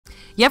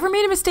You ever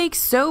made a mistake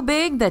so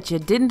big that you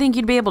didn't think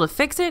you'd be able to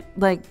fix it?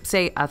 Like,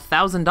 say,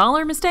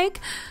 $1,000 mistake?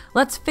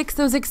 Let's fix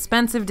those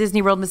expensive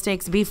Disney World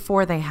mistakes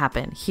before they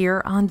happen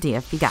here on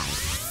DFB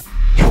Guide.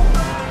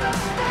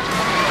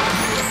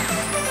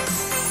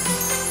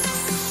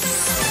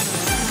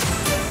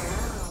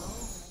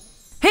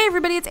 Hey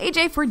everybody, it's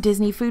AJ for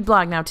Disney Food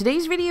Blog. Now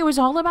today's video is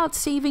all about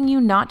saving you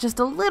not just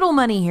a little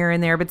money here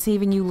and there, but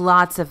saving you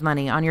lots of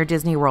money on your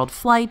Disney World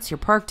flights, your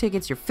park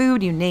tickets, your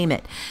food, you name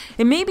it.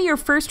 It may be your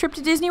first trip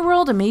to Disney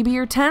World, and maybe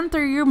your 10th,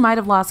 or you might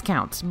have lost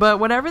count. But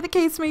whatever the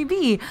case may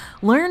be,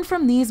 learn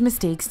from these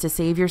mistakes to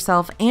save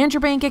yourself and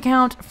your bank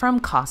account from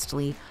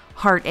costly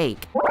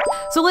heartache.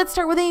 So let's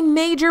start with a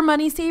major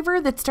money saver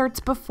that starts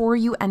before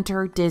you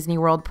enter Disney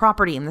World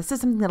property. And this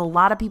is something that a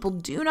lot of people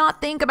do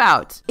not think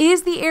about.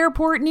 Is the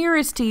airport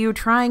nearest to you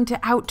trying to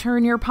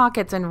outturn your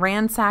pockets and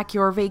ransack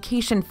your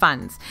vacation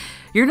funds?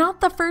 You're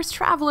not the first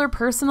traveler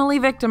personally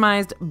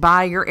victimized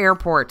by your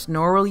airport,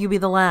 nor will you be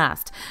the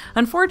last.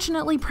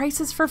 Unfortunately,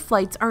 prices for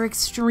flights are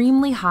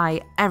extremely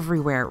high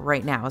everywhere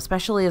right now,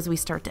 especially as we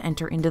start to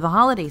enter into the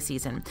holiday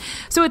season.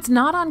 So it's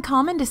not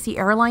uncommon to see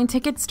airline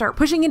tickets start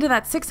pushing into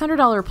that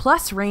 $600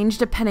 plus range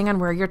depending on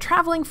where you're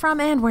traveling from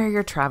and where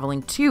you're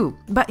traveling to.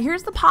 But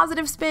here's the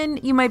positive spin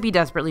you might be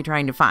desperately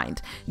trying to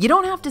find. You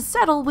don't have to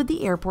settle with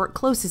the airport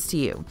closest to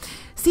you.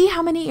 See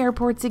how many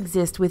airports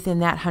exist within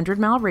that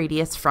 100-mile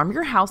radius from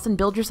your house and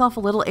build yourself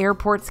a little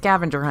airport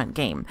scavenger hunt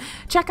game.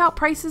 Check out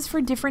prices for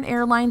different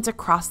airlines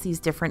across these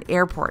different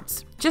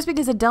airports. Just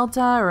because a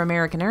Delta or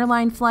American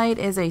Airline flight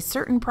is a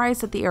certain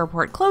price at the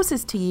airport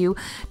closest to you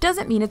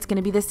doesn't mean it's going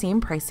to be the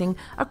same pricing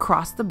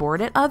across the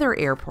board at other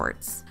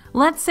airports.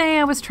 Let's say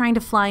I was trying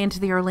to fly into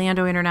the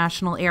Orlando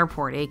International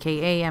Airport,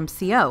 aka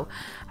MCO,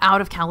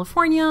 out of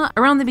California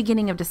around the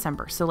beginning of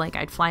December. So like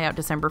I'd fly out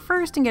December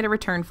 1st and get a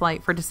return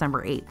flight for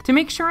December 8th. To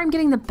make sure I'm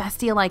getting the best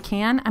deal I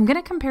can, I'm going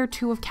to compare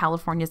two of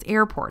California's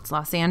airports,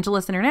 Los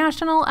Angeles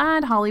International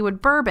and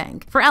Hollywood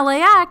Burbank. For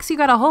LAX, you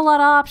got a whole lot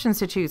of options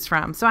to choose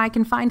from, so I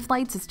can find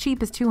flights as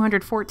cheap as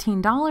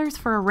 $214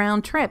 for a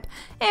round trip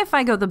if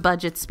I go the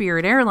budget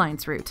Spirit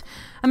Airlines route.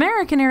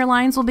 American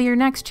Airlines will be your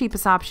next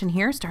cheapest option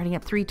here, starting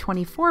at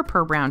 $324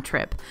 per round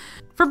trip.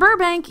 For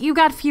Burbank, you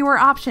got fewer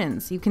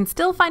options. You can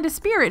still find a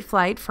Spirit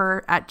flight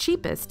for, at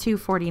cheapest,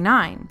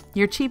 $249.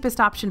 Your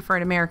cheapest option for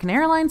an American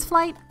Airlines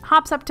flight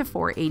hops up to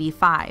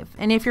 $485.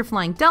 And if you're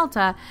flying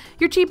Delta,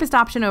 your cheapest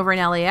option over in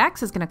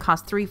LAX is going to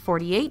cost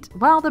 $348,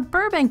 while the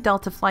Burbank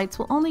Delta flights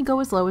will only go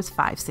as low as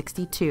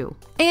 $562.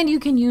 And you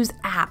can use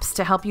apps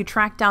to help you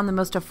track down the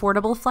most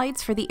affordable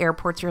flights for the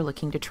airports you're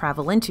looking to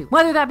travel into,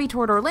 whether that be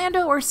toward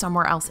Orlando or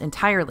somewhere else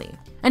entirely.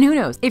 And who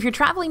knows, if you're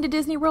traveling to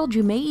Disney World,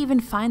 you may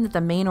even find that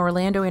the main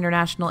Orlando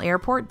International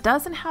Airport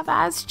doesn't have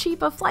as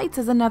cheap of flights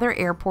as another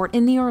airport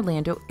in the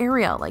Orlando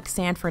area, like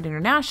Sanford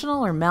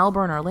International or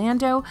Melbourne,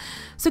 Orlando.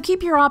 So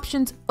keep your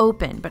options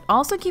open, but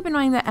also keep in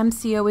mind that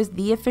MCO is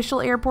the official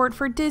airport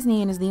for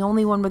Disney and is the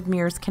only one with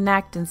Mears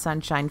Connect and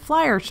Sunshine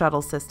Flyer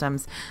shuttle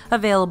systems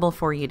available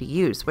for you to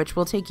use, which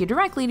will take you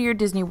directly to your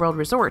Disney World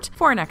resort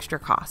for an extra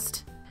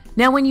cost.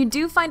 Now, when you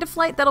do find a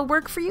flight that'll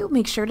work for you,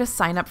 make sure to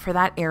sign up for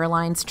that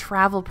airline's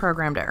travel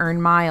program to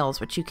earn miles,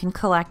 which you can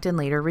collect and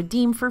later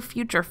redeem for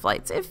future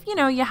flights if,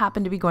 you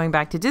happen to be going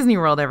back to Disney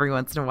World every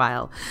once in a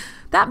while.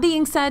 That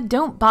being said,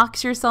 don't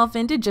box yourself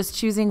into just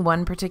choosing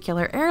one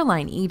particular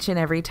airline each and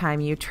every time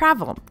you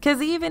travel,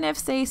 because even if,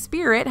 say,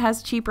 Spirit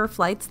has cheaper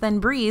flights than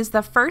Breeze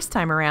the first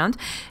time around,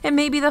 it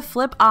may be the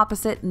flip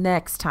opposite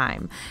next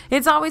time.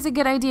 It's always a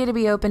good idea to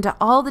be open to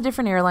all the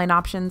different airline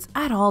options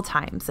at all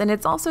times, and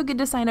it's also good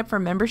to sign up for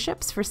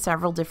memberships for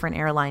several different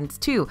airlines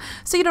too,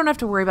 so you don't have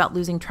to worry about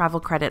losing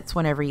travel credits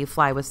whenever you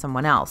fly with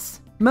someone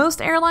else.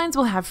 Most airlines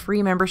will have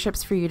free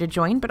memberships for you to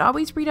join, but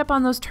always read up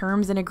on those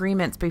terms and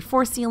agreements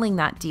before sealing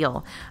that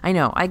deal. I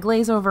know, I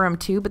glaze over them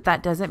too, but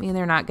that doesn't mean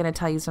they're not going to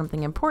tell you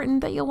something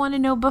important that you'll want to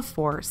know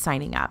before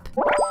signing up.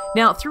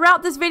 Now,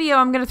 throughout this video,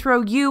 I'm going to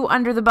throw you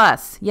under the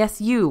bus. Yes,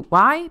 you.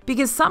 Why?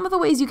 Because some of the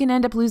ways you can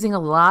end up losing a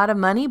lot of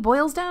money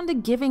boils down to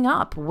giving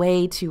up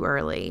way too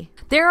early.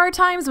 There are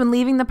times when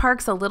leaving the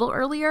parks a little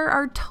earlier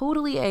are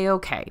totally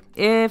a-okay.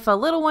 If a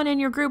little one in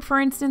your group, for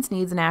instance,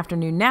 needs an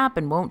afternoon nap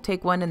and won't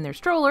take one in their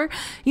stroller,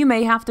 you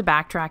may have to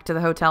backtrack to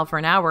the hotel for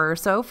an hour or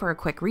so for a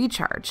quick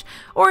recharge.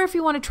 Or if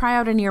you want to try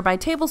out a nearby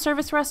table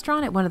service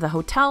restaurant at one of the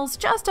hotels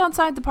just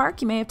outside the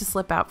park, you may have to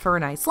slip out for a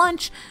nice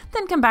lunch,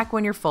 then come back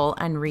when you're full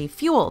and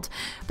refueled.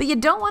 But you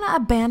don't want to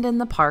abandon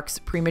the parks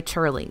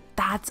prematurely.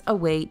 That's a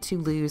way to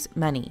lose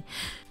money.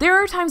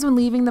 There are times when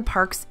leaving the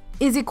parks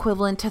is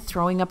equivalent to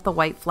throwing up the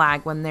white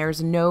flag when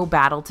there's no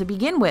battle to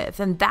begin with,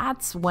 and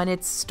that's when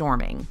it's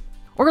storming.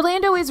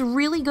 Orlando is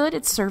really good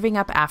at serving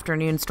up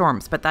afternoon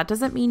storms, but that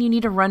doesn't mean you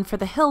need to run for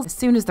the hills as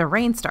soon as the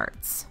rain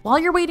starts. While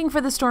you're waiting for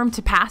the storm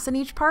to pass in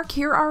each park,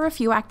 here are a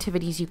few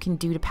activities you can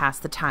do to pass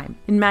the time.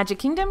 In Magic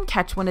Kingdom,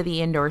 catch one of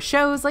the indoor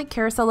shows like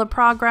Carousel of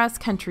Progress,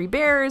 Country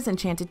Bears,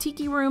 Enchanted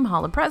Tiki Room,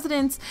 Hall of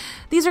Presidents.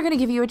 These are going to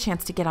give you a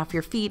chance to get off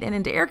your feet and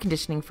into air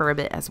conditioning for a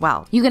bit as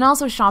well. You can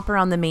also shop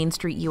around the Main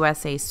Street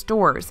USA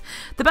stores.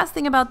 The best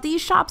thing about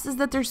these shops is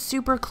that they're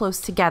super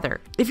close together.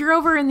 If you're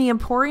over in the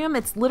Emporium,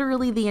 it's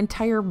literally the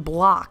entire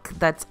block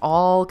that's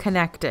all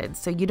connected,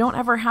 so you don't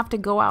ever have to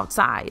go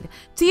outside.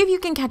 See if you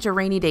can catch a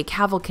rainy day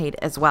cavalcade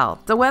as well.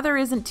 The weather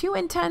isn't too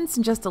intense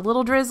and just a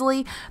little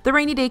drizzly. The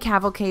rainy day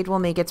cavalcade will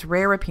make its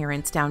rare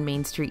appearance down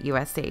Main Street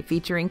USA,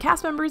 featuring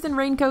cast members in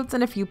raincoats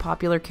and a few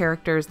popular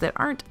characters that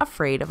aren't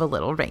afraid of a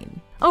little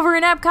rain. Over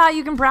in Epcot,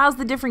 you can browse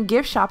the different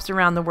gift shops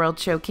around the World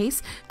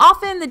Showcase.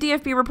 Often, the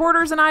DFB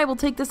reporters and I will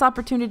take this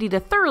opportunity to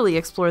thoroughly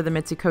explore the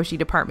Mitsukoshi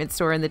department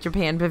store in the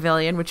Japan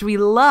Pavilion, which we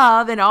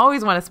love and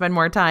always want to spend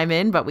more time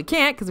in, but we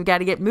can't because we got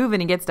to get moving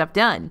and get stuff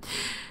done.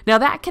 Now,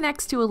 that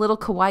connects to a little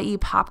kawaii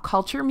pop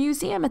culture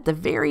museum at the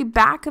very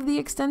back of the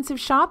extensive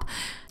shop,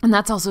 and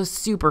that's also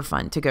super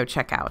fun to go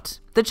check out.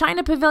 The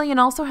China Pavilion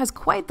also has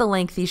quite the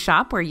lengthy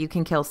shop where you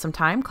can kill some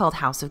time called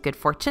House of Good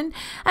Fortune.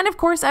 And of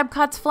course,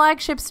 Epcot's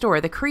flagship store,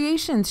 the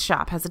Creations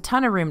shop, has a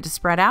ton of room to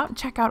spread out and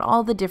check out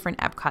all the different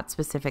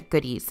Epcot-specific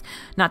goodies.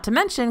 Not to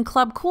mention,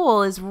 Club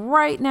Cool is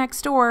right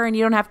next door and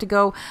you don't have to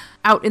go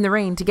out in the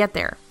rain to get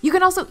there. You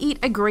can also eat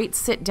a great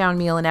sit-down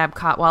meal in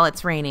Epcot while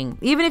it's raining.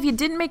 Even if you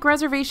didn't make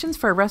reservations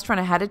for a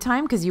restaurant ahead of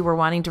time because you were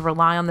wanting to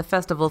rely on the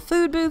festival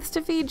food booths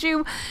to feed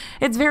you,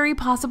 it's very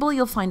possible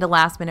you'll find a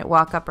last-minute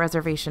walk-up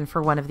reservation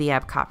for one of the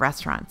Epcot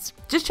restaurants.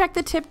 Just check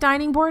the tip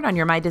dining board on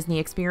your My Disney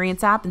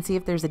Experience app and see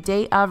if there's a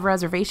day of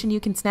reservation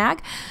you can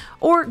snag,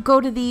 or go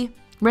to the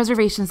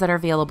reservations that are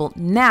available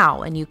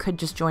now, and you could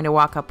just join a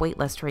walk-up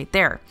waitlist right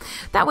there.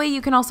 That way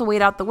you can also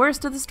wait out the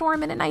worst of the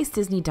storm in a nice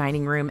Disney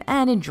dining room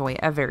and enjoy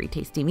a very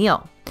tasty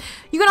meal.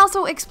 You can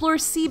also explore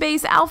Sea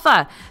Base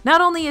Alpha.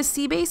 Not only is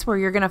Sea Base where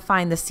you're going to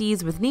find the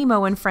Seas with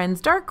Nemo and Friends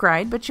dark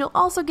ride, but you'll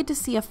also get to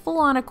see a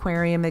full-on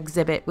aquarium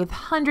exhibit with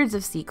hundreds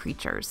of sea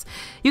creatures.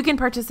 You can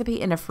participate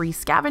in a free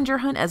scavenger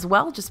hunt as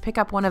well. Just pick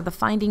up one of the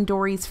Finding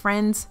Dory's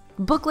Friends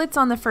booklets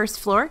on the first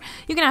floor.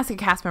 You can ask a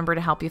cast member to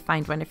help you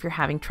find one if you're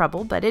having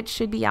trouble, but it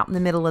should be out in the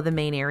middle of the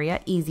main area,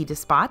 easy to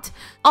spot.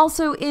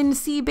 Also in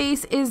Sea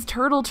Base is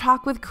Turtle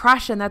Talk with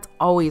Crush, and that's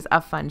always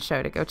a fun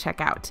show to go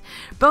check out.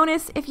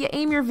 Bonus, if you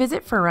aim your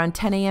visit for around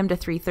 10 a.m. to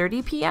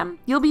 3:30 p.m.,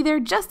 you'll be there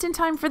just in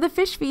time for the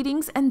fish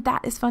feedings, and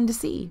that is fun to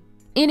see.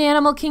 In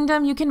Animal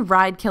Kingdom, you can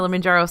ride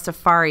Kilimanjaro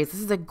Safaris.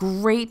 This is a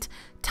great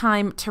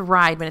time to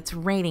ride when it's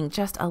raining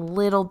just a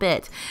little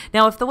bit.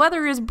 Now, if the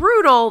weather is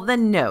brutal,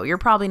 then no, you're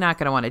probably not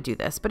going to want to do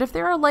this. But if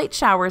there are light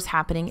showers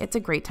happening, it's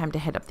a great time to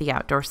hit up the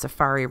outdoor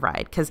safari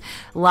ride, because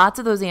lots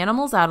of those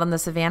animals out on the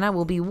savannah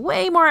will be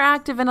way more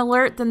active and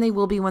alert than they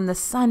will be when the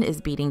sun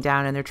is beating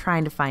down and they're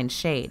trying to find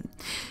shade.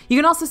 You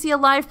can also see a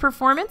live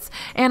performance.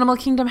 Animal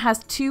Kingdom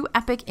has 2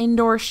 epic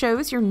indoor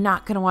shows you're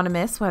not going to want to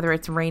miss, whether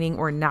it's raining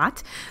or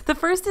not. The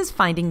first is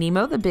Finding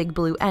Nemo, the Big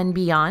Blue and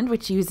Beyond,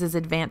 which uses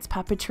advanced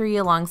puppetry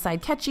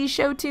alongside catchy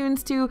show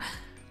tunes to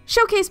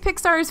showcase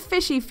Pixar's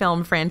fishy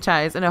film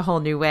franchise in a whole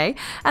new way.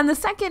 And the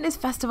second is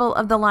Festival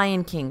of the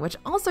Lion King, which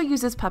also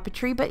uses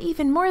puppetry, but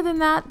even more than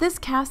that, this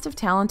cast of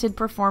talented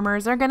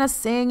performers are gonna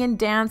sing and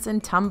dance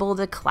and tumble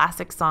to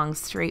classic songs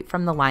straight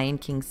from the Lion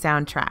King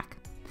soundtrack.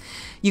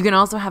 You can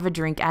also have a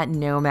drink at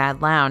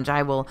Nomad Lounge.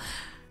 I will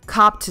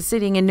cop to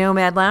sitting in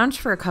Nomad Lounge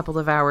for a couple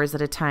of hours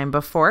at a time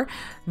before.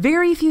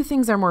 Very few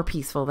things are more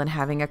peaceful than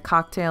having a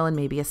cocktail and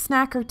maybe a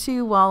snack or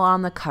two while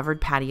on the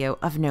covered patio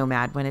of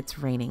Nomad when it's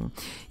raining.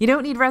 You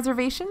don't need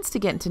reservations to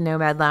get into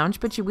Nomad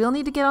Lounge, but you will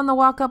need to get on the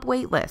walk-up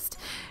wait list.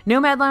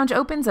 Nomad Lounge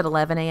opens at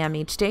 11 a.m.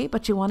 each day,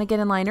 but you want to get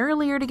in line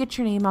earlier to get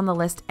your name on the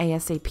list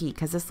ASAP,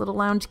 because this little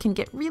lounge can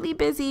get really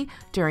busy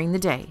during the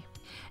day.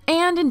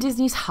 And in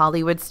Disney's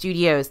Hollywood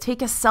Studios,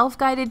 take a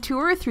self-guided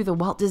tour through the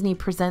Walt Disney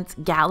Presents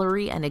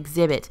Gallery and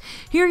Exhibit.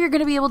 Here you're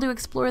going to be able to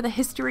explore the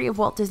history of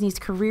Walt Disney's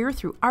career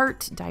through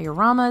art,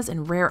 dioramas,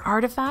 and rare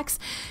artifacts.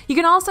 You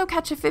can also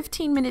catch a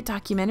 15-minute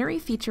documentary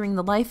featuring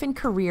the life and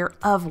career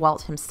of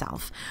Walt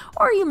himself.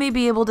 Or you may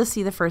be able to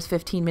see the first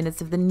 15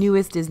 minutes of the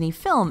newest Disney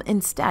film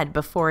instead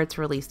before it's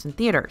released in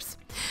theaters.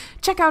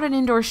 Check out an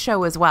indoor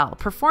show as well.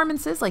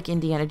 Performances like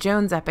Indiana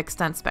Jones' Epic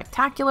Stunt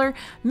Spectacular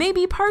may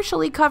be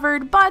partially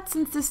covered, but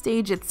since the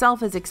stage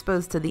itself is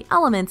exposed to the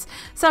elements,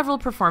 several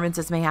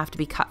performances may have to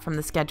be cut from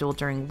the schedule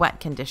during wet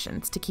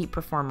conditions to keep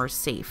performers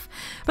safe.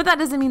 But that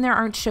doesn't mean there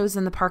aren't shows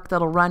in the park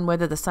that'll run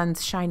whether the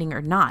sun's shining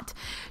or not.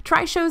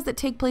 Try shows that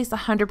take place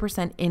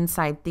 100%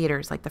 inside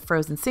theaters, like the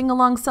Frozen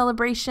Sing-Along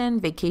Celebration,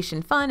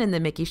 Vacation Fun in the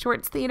Mickey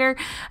Shorts Theater,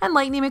 and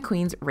Lightning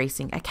McQueen's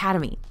Racing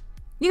Academy.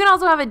 You can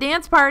also have a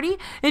dance party.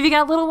 If you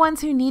got little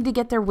ones who need to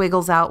get their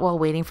wiggles out while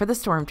waiting for the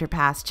storm to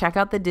pass, check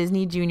out the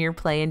Disney Junior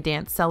Play and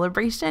Dance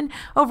Celebration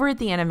over at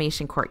the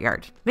Animation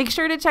Courtyard. Make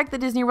sure to check the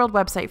Disney World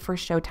website for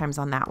showtimes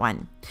on that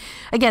one.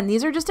 Again,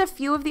 these are just a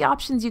few of the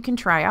options you can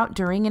try out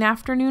during an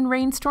afternoon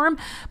rainstorm,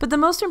 but the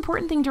most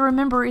important thing to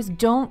remember is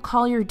don't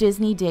call your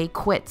Disney day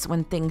quits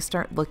when things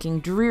start looking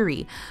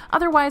dreary.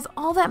 Otherwise,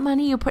 all that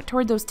money you put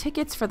toward those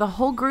tickets for the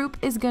whole group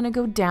is going to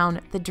go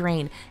down the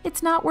drain.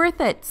 It's not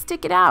worth it.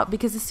 Stick it out,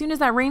 because as soon as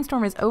that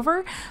rainstorm is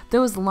over,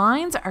 those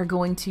lines are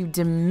going to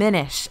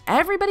diminish.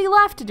 Everybody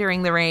left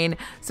during the rain,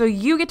 so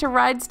you get to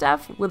ride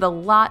stuff with a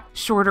lot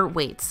shorter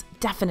waits.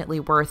 Definitely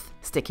worth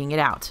sticking it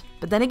out.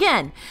 But then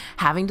again,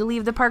 having to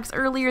leave the parks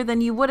earlier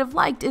than you would have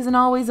liked isn't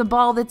always a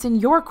ball that's in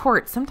your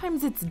court.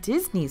 Sometimes it's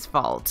Disney's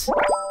fault.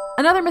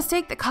 Another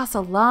mistake that costs a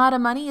lot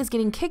of money is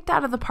getting kicked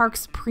out of the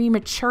parks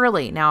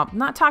prematurely. Now, I'm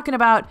not talking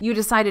about you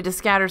decided to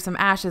scatter some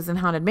ashes in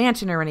Haunted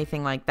Mansion or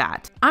anything like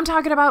that. I'm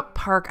talking about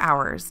park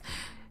hours.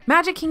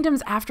 Magic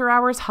Kingdom's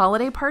after-hours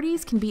holiday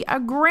parties can be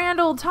a grand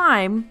old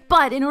time,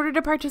 but in order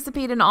to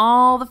participate in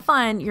all the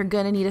fun, you're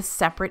going to need a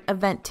separate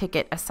event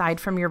ticket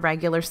aside from your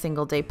regular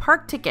single-day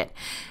park ticket.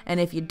 And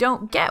if you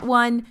don't get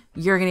one,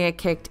 you're going to get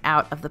kicked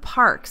out of the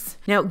parks.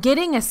 Now,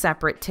 getting a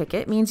separate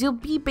ticket means you'll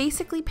be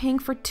basically paying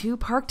for 2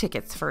 park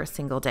tickets for a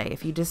single day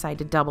if you decide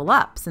to double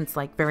up, since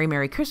like Very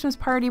Merry Christmas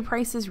Party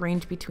prices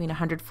range between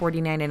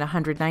 $149 and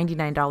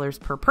 $199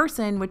 per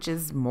person, which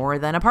is more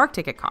than a park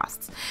ticket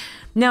costs.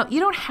 Now, you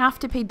don't have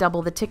to pay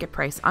double the ticket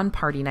price on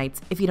party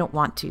nights if you don't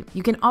want to.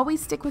 You can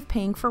always stick with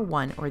paying for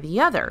one or the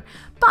other.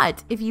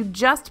 But if you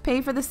just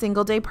pay for the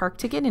single day park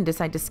ticket and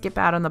decide to skip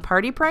out on the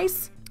party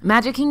price,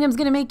 Magic Kingdom's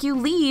going to make you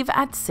leave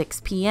at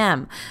 6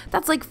 p.m.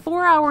 That's like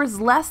 4 hours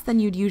less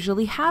than you'd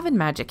usually have in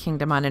Magic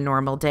Kingdom on a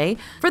normal day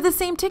for the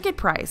same ticket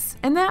price.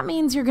 And that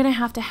means you're going to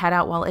have to head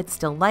out while it's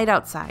still light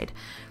outside.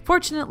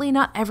 Fortunately,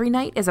 not every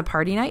night is a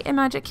party night in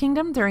Magic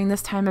Kingdom during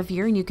this time of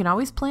year, and you can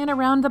always plan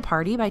around the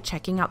party by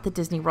checking out the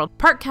Disney World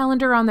park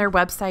calendar on their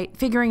website,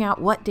 figuring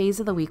out what days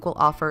of the week will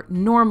offer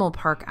normal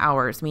park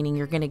hours, meaning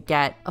you're going to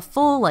get a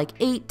full like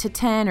 8 to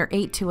 10 or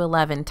 8 to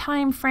 11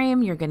 time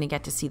frame. You're going to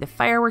get to see the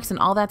fireworks, and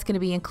all that's going to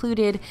be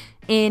included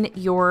in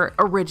your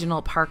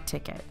original park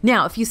ticket.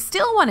 Now, if you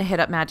still want to hit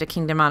up Magic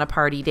Kingdom on a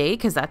party day,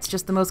 because that's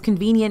just the most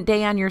convenient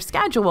day on your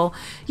schedule,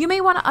 you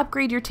may want to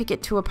upgrade your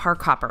ticket to a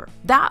park hopper.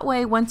 That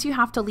way, once you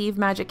have to leave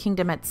Magic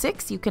Kingdom at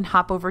 6, you can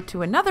hop over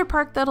to another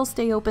park that'll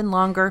stay open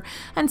longer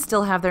and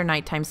still have their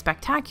nighttime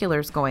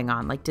spectaculars going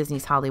on, like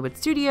Disney's Hollywood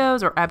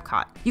Studios or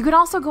Epcot. You could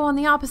also go on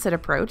the opposite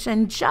approach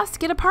and just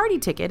get a party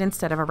ticket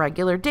instead of a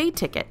regular day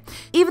ticket.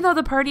 Even though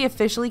the party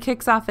officially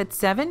kicks off at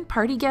 7,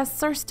 party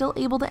guests are still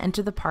able to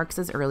enter the parks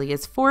as early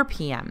as 4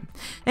 p.m.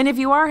 And if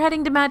you are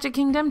heading to Magic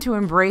Kingdom to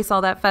embrace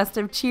all that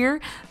festive cheer,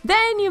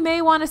 then you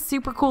may want a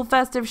super cool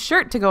festive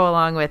shirt to go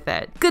along with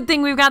it. Good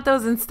thing we've got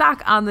those in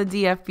stock on the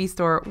DFB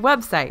store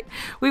website.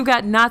 We've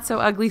got not so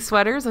ugly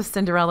sweaters of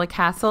Cinderella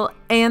Castle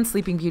and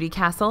Sleeping Beauty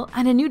Castle,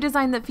 and a new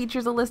design that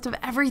features a list of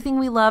everything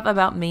we love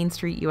about Main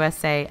Street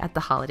USA at the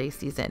holiday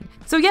season.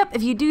 So yep,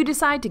 if you do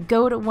decide to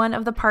go to one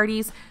of the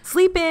parties,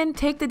 sleep in,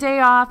 take the day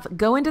off,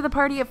 go into the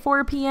party at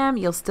 4 p.m.,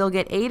 you'll still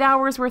get 8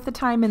 hours worth of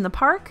time in the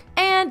park,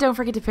 and don't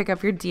forget to pick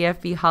up your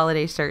DFB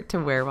holiday shirt to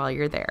wear while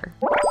you're there.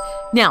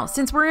 Now,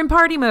 since we're in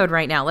party mode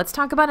right now, let's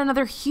talk about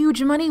another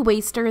huge money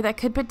waster that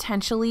could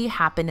potentially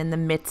happen in the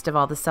midst of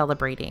all the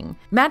celebrating.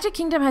 Magic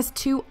Kingdom has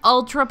 2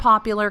 ultra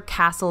popular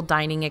castle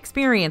dining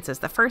experiences.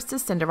 The first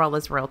is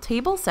Cinderella's Royal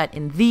Table, set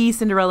in the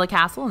Cinderella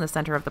Castle in the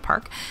center of the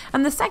park,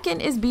 and the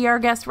second is Be Our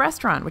Guest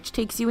Restaurant, which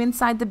takes you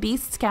inside the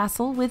Beast's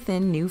castle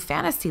within New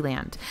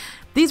Fantasyland.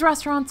 These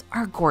restaurants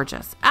are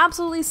gorgeous,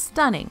 absolutely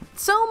stunning,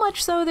 so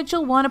much so that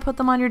you'll want to put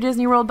them on your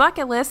Disney World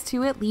bucket list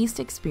to at least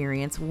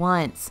experience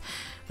once.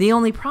 The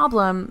only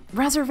problem,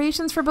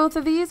 reservations for both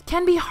of these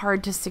can be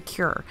hard to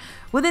secure.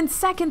 Within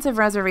seconds of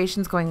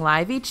reservations going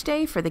live each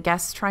day for the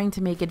guests trying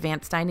to make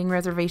advanced dining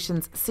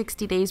reservations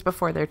 60 days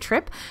before their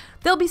trip,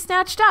 they'll be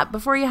snatched up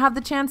before you have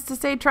the chance to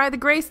say, try the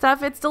gray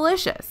stuff, it's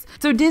delicious.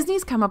 So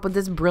Disney's come up with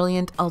this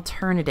brilliant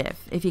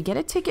alternative. If you get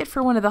a ticket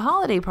for one of the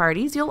holiday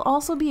parties, you'll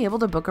also be able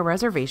to book a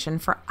reservation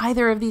for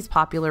either of these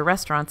popular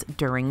restaurants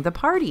during the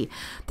party.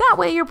 That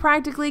way you're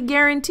practically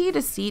guaranteed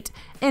a seat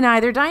in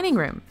either dining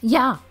room.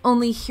 Yeah,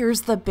 only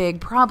here's the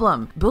big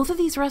problem. Both of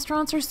these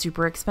restaurants are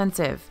super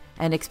expensive.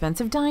 And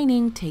expensive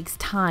dining takes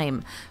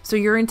time. So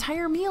your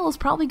entire meal is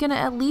probably going to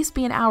at least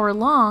be an hour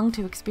long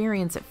to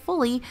experience it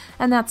fully,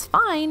 and that's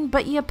fine,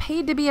 but you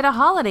paid to be at a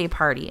holiday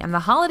party, and the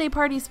holiday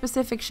party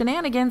specific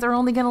shenanigans are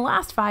only going to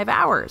last 5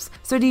 hours.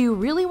 So do you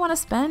really want to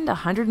spend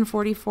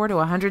 $144 to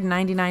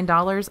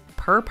 $199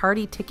 per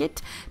party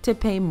ticket to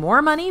pay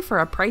more money for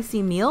a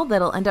pricey meal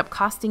that'll end up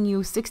costing you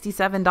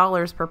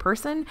 $67 per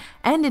person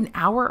and an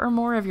hour or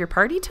more of your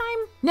party time?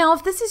 Now,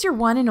 if this is your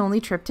one and only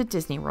trip to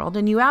Disney World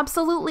and you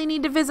absolutely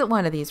need to visit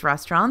one of these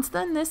restaurants,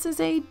 then this is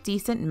a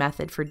decent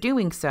method for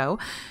doing so.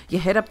 You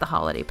hit up the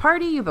holiday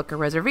party, you book a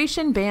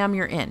reservation, bam,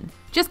 you're in.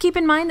 Just keep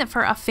in mind that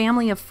for a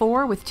family of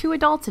 4 with 2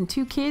 adults and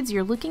 2 kids,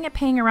 you're looking at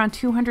paying around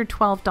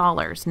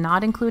 $212,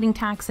 not including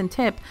tax and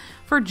tip,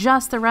 for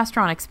just the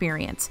restaurant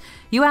experience.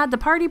 You add the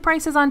party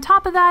prices on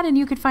top of that and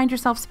you could find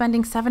yourself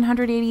spending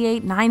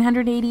 $788,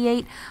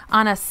 $988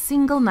 on a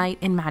single night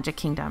in Magic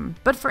Kingdom.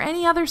 But for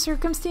any other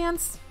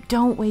circumstance,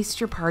 don't waste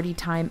your party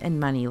time and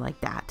money like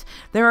that.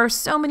 There are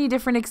so many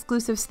different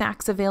exclusive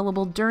snacks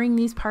available during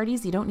these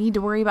parties, you don't need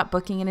to worry about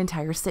booking an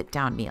entire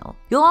sit-down meal.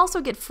 You'll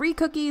also get free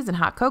cookies and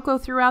hot cocoa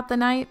throughout the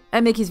night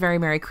at Mickey's Very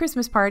Merry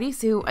Christmas Party,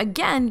 so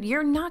again,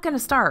 you're not going to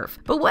starve.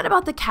 But what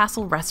about the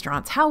castle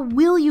restaurants? How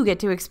will you get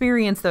to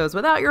experience those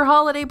without your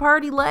holiday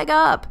party leg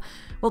up?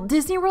 Well,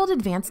 Disney World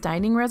advanced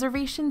dining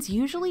reservations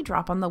usually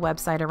drop on the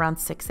website around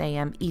 6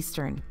 a.m.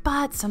 Eastern,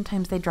 but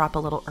sometimes they drop a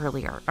little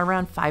earlier,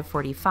 around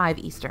 5:45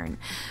 Eastern.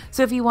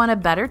 So if you want a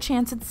better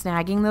chance at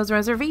snagging those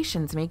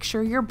reservations, make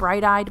sure you're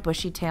bright-eyed,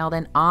 bushy-tailed,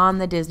 and on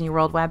the Disney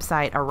World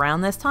website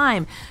around this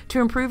time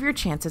to improve your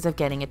chances of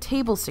getting a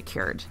table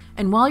secured.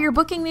 And while you're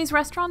booking these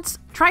restaurants,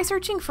 try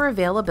searching for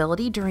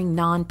availability during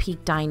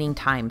non-peak dining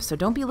times. So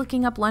don't be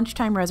looking up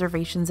lunchtime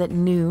reservations at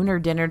noon or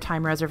dinner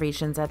time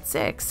reservations at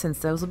 6, since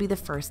those will be the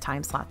first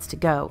time slots to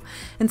go.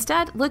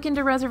 Instead, look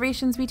into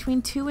reservations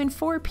between 2 and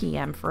 4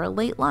 p.m. for a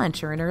late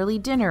lunch or an early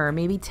dinner, or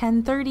maybe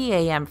 10:30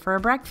 a.m. for a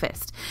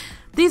breakfast.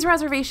 These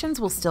reservations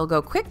will still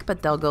go quick,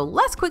 but they'll go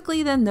less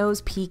quickly than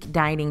those peak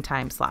dining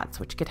time slots,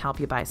 which could help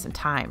you buy some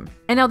time.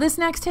 And now this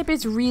next tip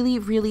is really,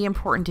 really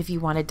important if you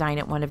want to dine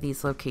at one of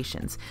these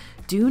locations.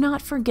 Do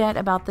not forget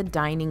about the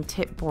dining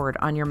tip board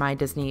on your My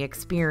Disney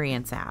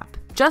Experience app.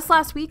 Just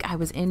last week, I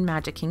was in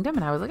Magic Kingdom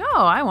and I was like,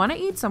 oh, I want to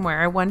eat somewhere.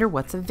 I wonder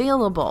what's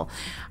available.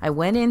 I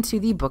went into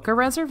the book a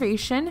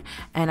reservation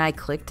and I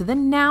clicked the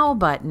Now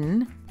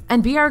button.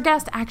 And Be Our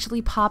Guest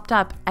actually popped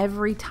up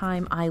every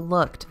time I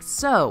looked.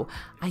 So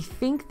I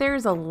think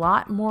there's a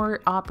lot more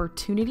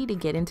opportunity to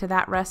get into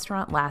that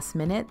restaurant last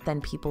minute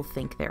than people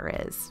think there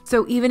is.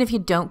 So even if you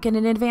don't get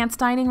an advanced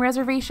dining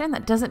reservation,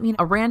 that doesn't mean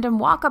a random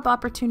walk-up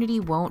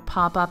opportunity won't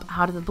pop up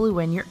out of the blue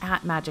when you're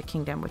at Magic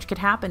Kingdom, which could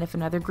happen if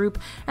another group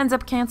ends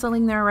up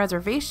canceling their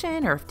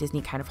reservation or if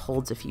Disney kind of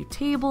holds a few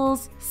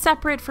tables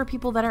separate for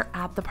people that are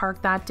at the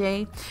park that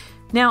day.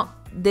 Now,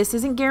 this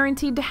isn't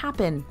guaranteed to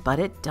happen, but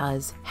it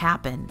does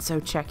happen. So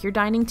check your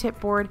dining tip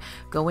board,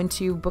 go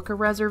into book a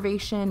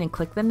reservation and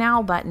click the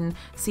Now button.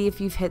 See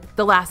if you've hit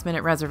the last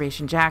minute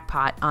reservation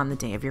jackpot on the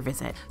day of your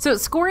visit. So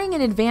scoring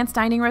an advanced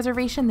dining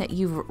reservation that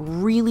you've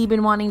really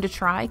been wanting to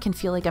try can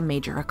feel like a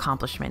major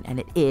accomplishment, and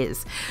it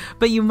is.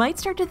 But you might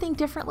start to think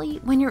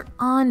differently when you're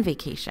on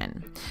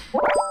vacation.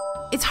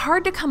 It's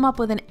hard to come up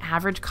with an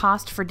average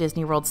cost for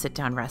Disney World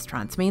sit-down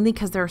restaurants, mainly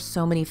because there are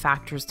so many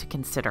factors to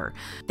consider.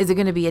 Is it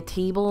going to be a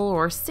table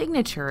or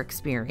signature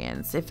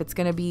experience? If it's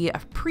going to be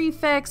a prix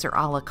fixe or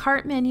a la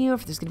carte menu,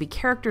 if there's going to be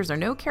characters or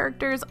no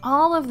characters,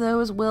 all of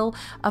those will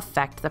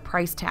affect the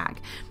price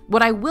tag.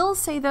 What I will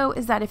say though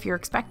is that if you're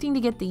expecting to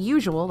get the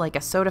usual, like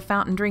a soda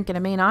fountain drink and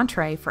a main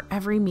entree for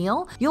every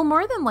meal, you'll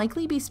more than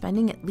likely be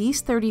spending at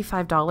least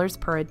 $35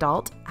 per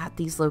adult at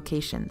these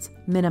locations,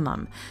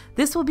 minimum.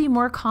 This will be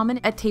more common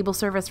at table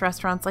service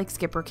restaurants like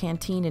Skipper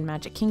Canteen in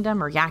Magic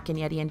Kingdom or Yak and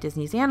Yeti in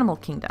Disney's Animal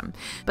Kingdom.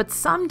 But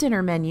some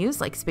dinner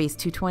menus like Space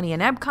 220 in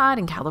Epcot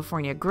and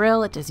California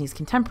Grill at Disney's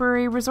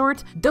Contemporary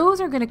Resort,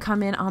 those are going to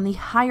come in on the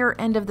higher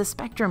end of the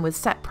spectrum with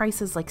set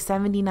prices like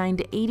 $79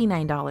 to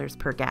 $89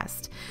 per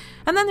guest.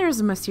 And then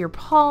there's Monsieur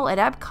Paul at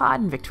Epcot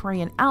and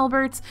Victoria and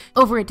Albert's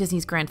over at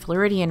Disney's Grand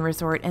Floridian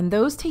Resort, and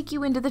those take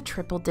you into the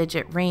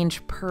triple-digit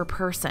range per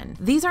person.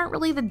 These aren't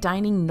really the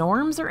dining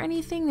norms or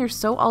anything, they're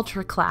so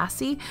ultra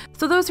classy,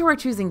 so those who are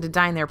choosing to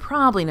dine there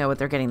probably know what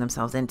they're getting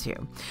themselves into.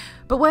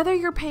 But whether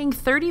you're paying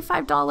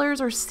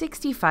 $35 or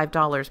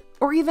 $65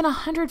 or even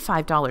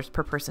 $105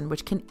 per person,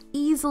 which can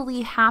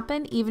easily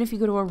happen even if you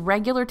go to a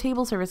regular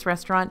table service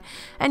restaurant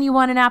and you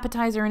want an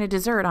appetizer and a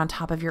dessert on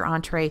top of your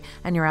entree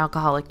and your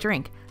alcoholic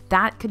drink,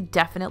 that could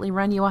definitely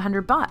run you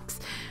 $100.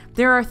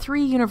 There are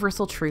 3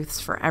 universal truths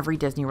for every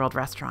Disney World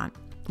restaurant.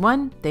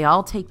 1, they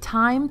all take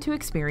time to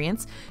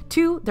experience.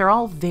 2, they're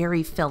all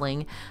very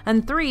filling.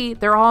 And 3,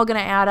 they're all going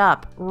to add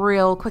up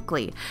real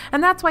quickly.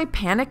 And that's why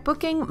panic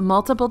booking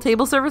multiple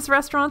table service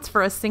restaurants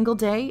for a single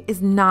day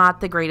is not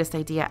the greatest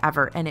idea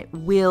ever, and it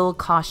will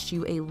cost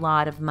you a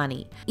lot of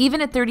money.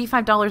 Even at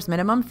 $35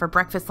 minimum for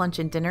breakfast, lunch,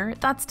 and dinner,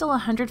 that's still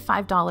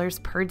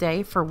 $105 per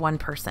day for one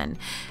person.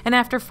 And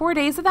after 4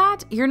 days of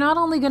that, you're not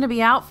only going to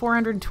be out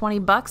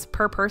 $420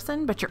 per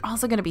person, but you're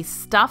also going to be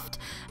stuffed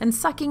and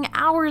sucking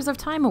hours of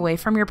time away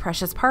from from your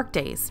precious park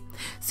days.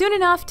 Soon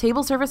enough,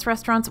 table service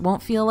restaurants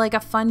won't feel like a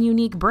fun,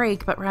 unique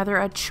break, but rather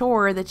a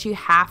chore that you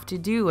have to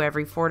do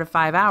every 4 to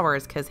 5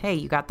 hours because, hey,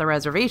 you got the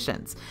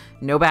reservations.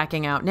 No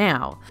backing out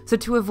now. So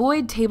to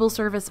avoid table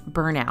service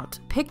burnout,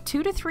 pick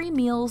 2 to 3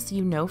 meals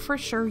you know for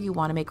sure you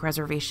want to make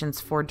reservations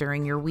for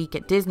during your week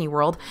at Disney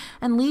World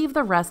and leave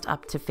the rest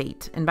up to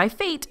fate. And by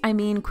fate, I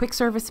mean quick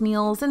service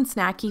meals and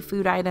snacky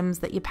food items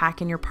that you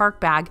pack in your park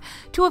bag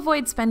to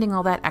avoid spending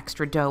all that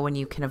extra dough when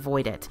you can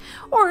avoid it.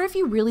 Or if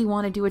you really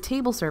want to do a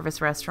table service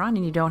restaurant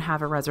and you don't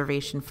have a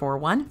reservation for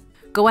one,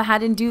 go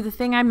ahead and do the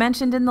thing I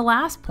mentioned in the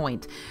last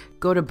point.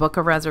 Go to book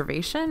a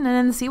reservation and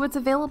then see what's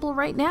available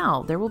right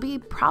now. There will be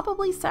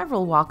probably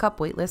several walk-up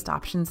waitlist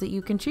options that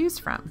you can choose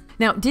from.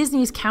 Now,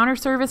 Disney's counter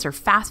service or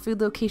fast food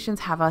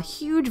locations have a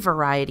huge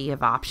variety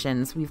of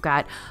options. We've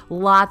got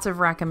lots of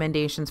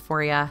recommendations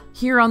for you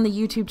here on the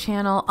YouTube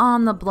channel,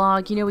 on the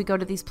blog. You know, we go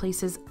to these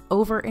places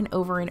over and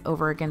over and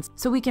over again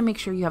so we can make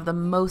sure you have the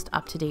most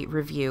up-to-date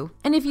review.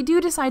 And if you do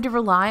decide to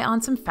rely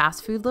on some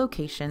fast food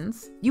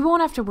locations, you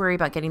won't have to worry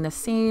about getting the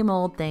same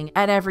old thing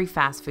at every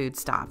fast food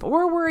stop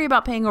or worry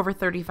about paying over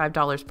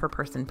 $35 per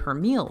person per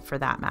meal for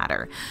that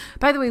matter.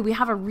 By the way, we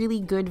have a really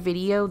good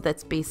video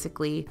that's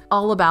basically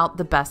all about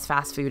the best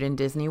fast food in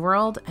Disney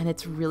World, and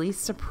it's really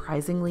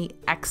surprisingly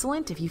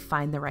excellent if you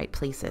find the right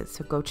places.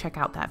 So go check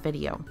out that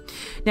video.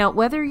 Now,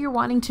 whether you're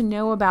wanting to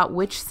know about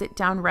which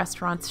sit-down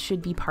restaurants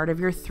should be part of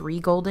your 3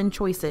 golden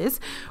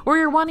choices, or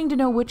you're wanting to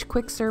know which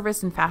quick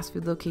service and fast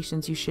food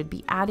locations you should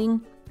be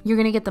adding, you're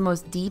going to get the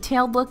most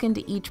detailed look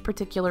into each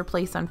particular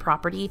place on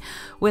property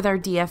with our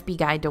DFB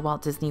Guide to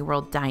Walt Disney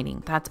World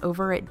Dining. That's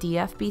over at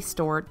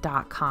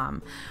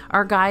dfbstore.com.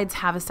 Our guides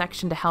have a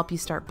section to help you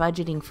start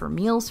budgeting for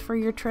meals for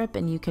your trip,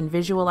 and you can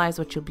visualize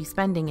what you'll be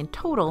spending in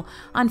total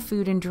on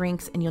food and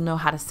drinks, and you'll know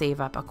how to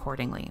save up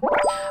accordingly.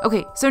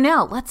 Okay, so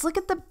now let's look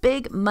at the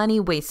big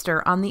money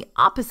waster on the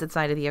opposite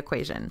side of the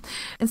equation.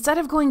 Instead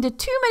of going to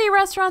too many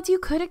restaurants, you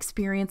could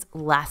experience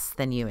less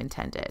than you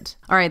intended.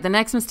 All right, the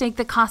next mistake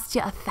that costs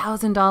you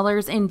 $1,000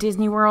 in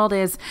Disney World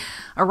is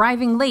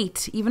arriving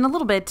late, even a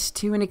little bit,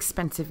 to an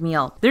expensive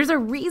meal. There's a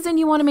reason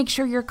you want to make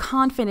sure you're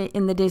confident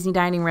in the Disney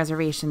dining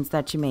reservations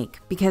that you make,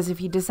 because if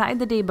you decide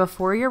the day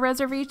before your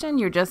reservation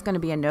you're just going to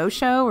be a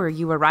no-show, or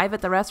you arrive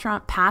at the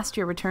restaurant past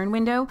your return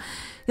window,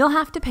 you'll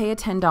have to pay a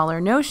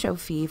 $10 no-show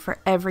fee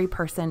for every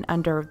person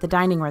under the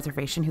dining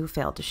reservation who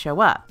failed to show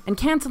up. And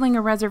canceling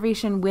a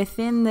reservation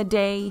within the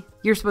day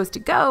you're supposed to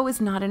go is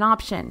not an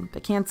option,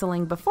 but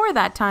canceling before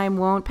that time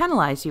won't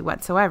penalize you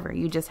whatsoever.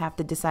 You just have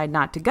to decide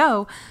not to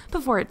go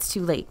before it's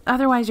too late.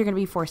 Otherwise, you're going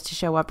to be forced to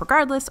show up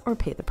regardless or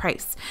pay the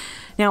price.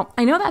 Now,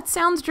 I know that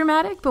sounds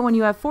dramatic, but when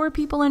you have 4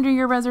 people under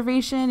your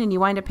reservation and you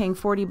wind up paying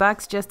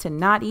 $40 just to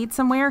not eat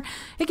somewhere,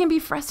 it can be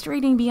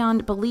frustrating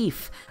beyond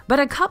belief. But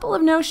a couple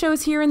of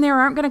no-shows here and there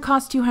aren't going to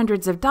cost you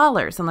hundreds of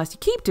dollars unless you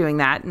keep doing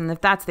that, and if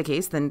that's the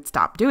case, then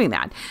stop doing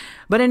that.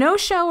 But a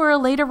no-show or a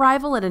late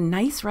arrival at a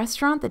nice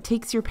restaurant that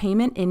takes your payment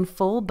in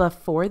full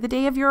before the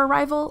day of your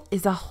arrival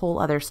is a whole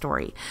other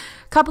story.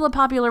 A couple of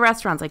popular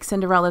restaurants like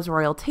Cinderella's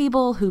Royal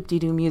Table,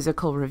 Hoop-Dee-Doo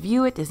Musical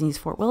Review at Disney's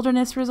Fort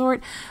Wilderness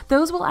Resort,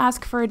 those will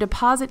ask for a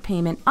deposit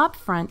payment up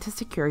front to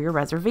secure your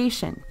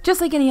reservation. Just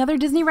like any other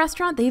Disney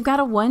restaurant, they've got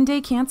a 1-day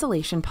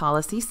cancellation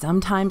policy.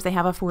 Sometimes they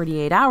have a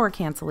 48-hour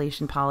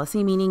cancellation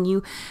policy, meaning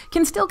you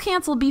can still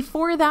cancel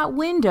before that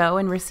window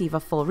and receive a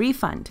full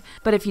refund.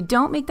 But if you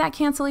don't make that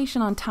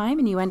cancellation on time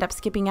and you end up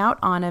skipping out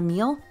on a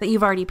meal that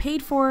you've already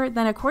paid for,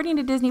 then according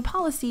to Disney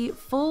policy,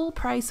 full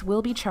price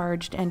will be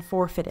charged and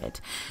forfeited.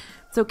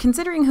 So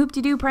considering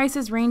Hoop-Dee-Doo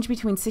prices range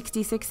between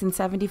 $66 and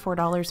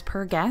 $74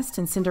 per guest,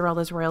 and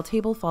Cinderella's Royal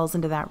Table falls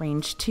into that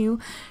range too,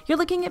 you're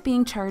looking at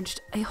being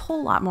charged a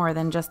whole lot more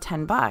than just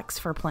 $10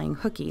 for playing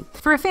hooky.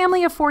 For a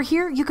family of 4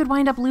 here, you could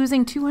wind up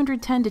losing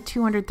 $210 to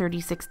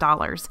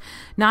 $236.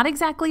 Not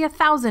exactly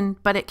 $1,000,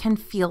 but it can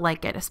feel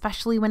like it,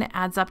 especially when it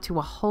adds up to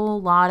a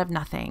whole lot of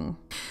nothing.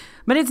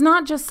 But it's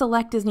not just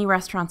select Disney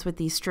restaurants with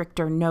these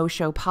stricter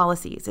no-show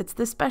policies. It's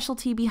the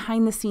specialty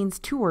behind-the-scenes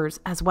tours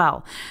as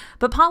well.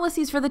 But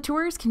policies for the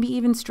tours can be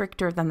even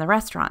stricter than the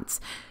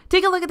restaurants.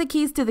 Take a look at the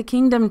Keys to the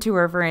Kingdom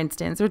tour, for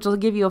instance, which will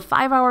give you a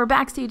 5-hour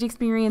backstage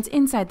experience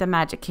inside the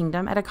Magic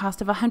Kingdom at a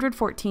cost of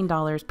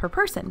 $114 per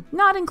person,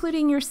 not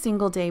including your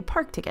single-day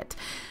park ticket.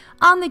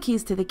 On the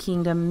Keys to the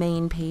Kingdom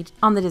main page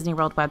on the Disney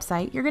World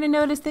website, you're going to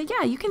notice that,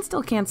 yeah, you can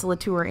still cancel a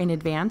tour in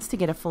advance to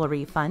get a full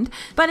refund,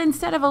 but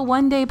instead of a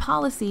 1-day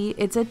policy,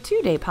 it's a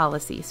 2-day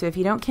policy. So if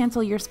you don't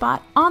cancel your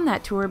spot on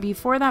that tour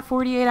before that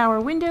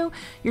 48-hour window,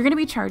 you're going to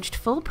be charged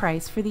full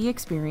price for the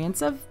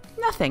experience of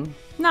nothing.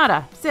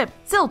 Nada. Zip.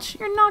 Zilch.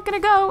 You're not going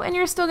to go, and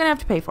you're still going to have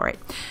to pay for it.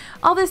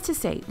 All this to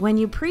say, when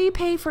you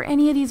prepay for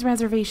any of these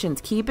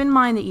reservations, keep in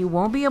mind that you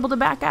won't be able to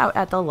back out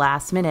at the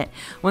last minute.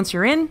 Once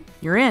you're in,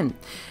 you're in.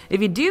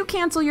 If you do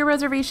cancel your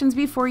reservations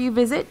before you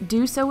visit,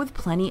 do so with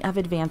plenty of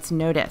advance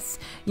notice.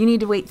 You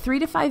need to wait 3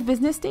 to 5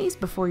 business days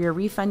before your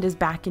refund is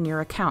back in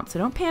your account, so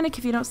don't panic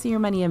if you don't see your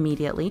money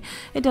immediately.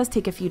 It does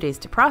take a few days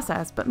to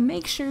process, but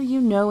make sure you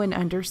know and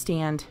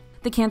understand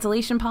the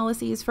cancellation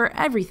policies for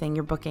everything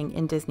you're booking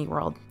in Disney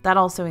World. That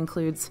also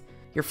includes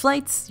your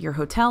flights, your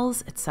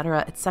hotels,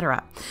 etc.,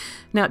 etc.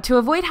 Now, to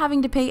avoid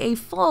having to pay a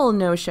full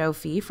no-show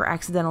fee for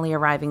accidentally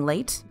arriving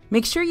late,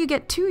 make sure you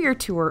get to your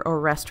tour or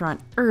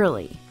restaurant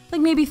early, like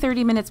maybe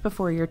 30 minutes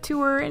before your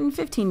tour and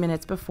 15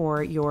 minutes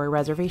before your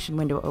reservation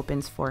window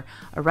opens for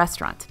a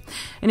restaurant.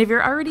 And if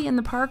you're already in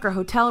the park or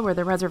hotel where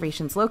the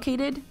reservation's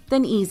located,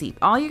 then easy.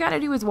 All you gotta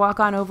do is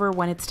walk on over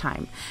when it's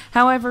time.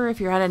 However,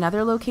 if you're at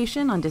another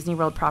location on Disney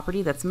World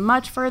property that's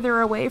much further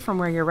away from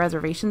where your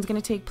reservation's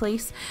gonna take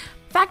place,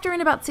 factor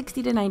in about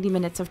 60 to 90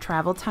 minutes of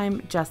travel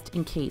time just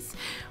in case.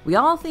 We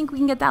all think we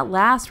can get that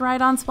last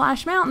ride on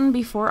Splash Mountain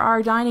before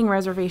our dining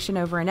reservation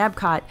over in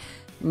Epcot.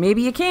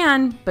 Maybe you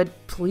can, but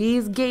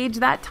please gauge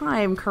that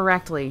time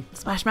correctly.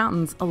 Splash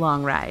Mountain's a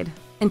long ride.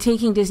 And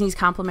taking Disney's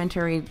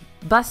complimentary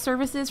bus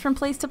services from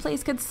place to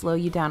place could slow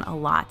you down a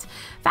lot.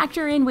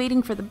 Factor in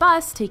waiting for the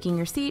bus, taking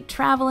your seat,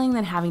 traveling,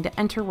 then having to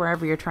enter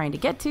wherever you're trying to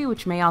get to,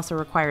 which may also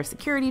require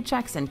security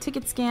checks and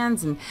ticket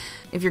scans. And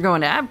if you're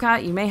going to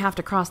Epcot, you may have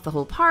to cross the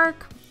whole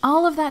park.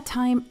 All of that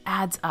time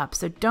adds up,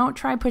 so don't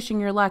try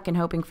pushing your luck and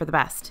hoping for the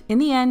best. In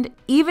the end,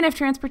 even if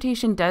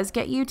transportation does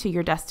get you to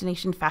your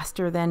destination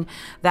faster than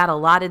that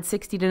allotted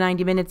 60 to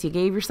 90 minutes you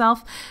gave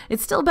yourself,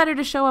 it's still better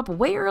to show up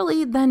way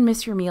early than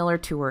miss your meal or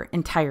tour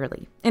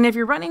entirely. And if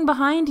you're running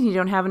behind and you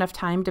don't have enough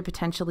time to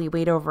potentially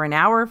wait over an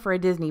hour for a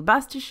Disney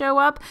bus to show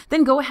up,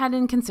 then go ahead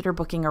and consider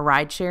booking a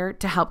rideshare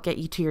to help get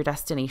you to your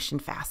destination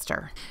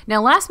faster.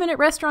 Now, last-minute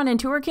restaurant and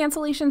tour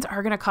cancellations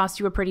are going to cost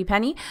you a pretty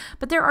penny,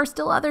 but there are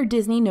still other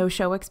Disney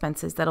no-show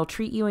expenses that'll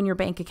treat you and your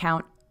bank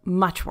account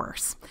much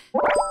worse.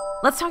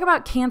 Let's talk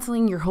about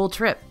canceling your whole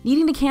trip.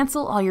 Needing to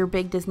cancel all your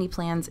big Disney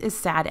plans is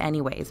sad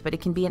anyways, but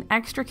it can be an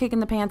extra kick in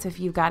the pants if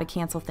you've got to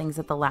cancel things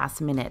at the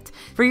last minute.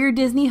 For your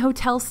Disney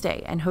hotel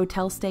stay and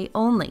hotel stay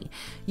only,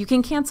 you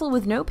can cancel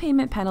with no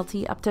payment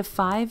penalty up to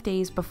 5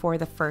 days before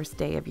the first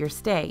day of your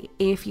stay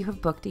if you have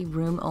booked a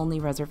room-only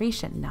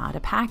reservation, not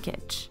a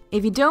package.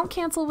 If you don't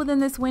cancel within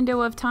this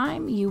window of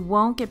time, you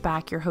won't get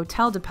back your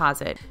hotel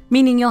deposit,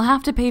 meaning you'll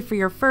have to pay for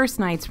your first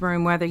night's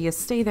room whether you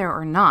stay there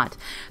or not.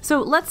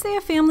 So let's say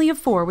a family of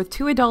 4 with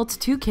 2 adults,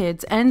 2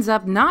 kids ends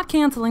up not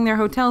canceling their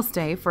hotel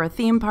stay for a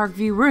theme park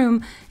view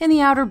room in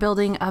the outer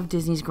building of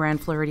Disney's Grand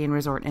Floridian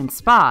Resort and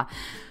Spa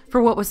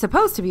for what was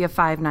supposed to be a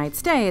 5-night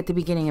stay at the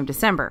beginning of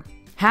December.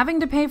 Having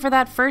to pay for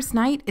that first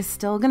night is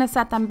still going to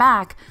set them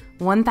back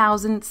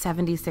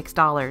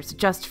 $1,076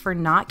 just for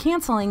not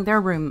canceling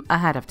their room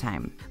ahead of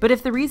time. But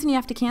if the reason you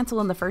have to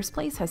cancel in the first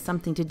place has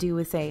something to do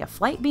with, say, a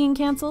flight being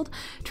canceled,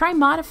 try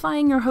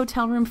modifying your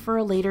hotel room for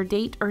a later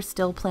date or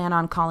still plan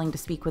on calling to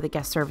speak with a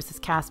guest services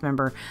cast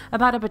member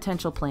about a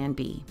potential plan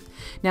B.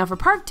 Now, for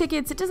park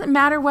tickets, it doesn't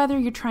matter whether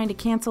you're trying to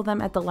cancel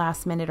them at the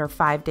last minute or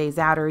 5 days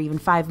out or even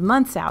 5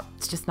 months out.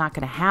 It's just not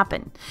going to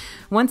happen.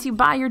 Once you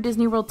buy your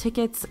Disney World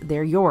tickets,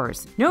 they're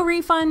yours. No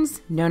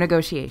refunds, no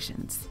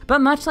negotiations.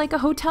 But much like a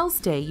hotel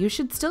stay, you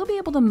should still be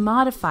able to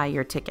modify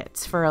your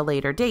tickets for a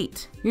later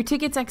date. Your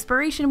ticket's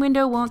expiration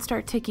window won't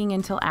start ticking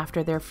until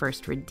after they're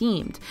first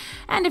redeemed.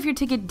 And if your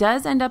ticket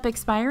does end up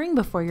expiring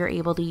before you're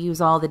able to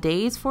use all the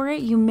days for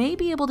it, you may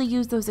be able to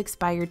use those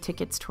expired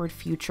tickets toward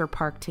future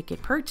park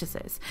ticket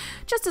purchases,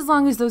 just as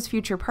long as those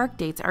future park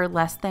dates are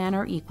less than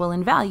or equal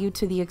in value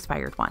to the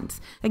expired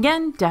ones.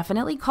 Again,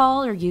 definitely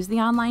call or use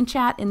the online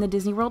chat in the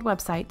Disney World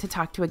website to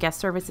talk to a guest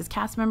services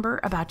cast member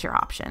about your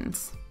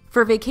options.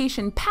 For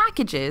vacation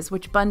packages,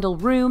 which bundle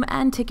room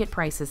and ticket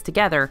prices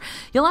together,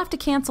 you'll have to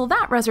cancel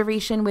that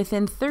reservation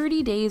within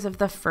 30 days of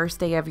the first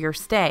day of your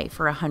stay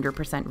for a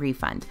 100%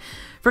 refund.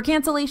 For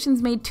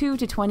cancellations made 2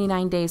 to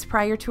 29 days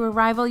prior to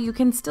arrival, you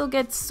can still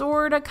get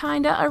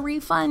kinda a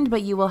refund,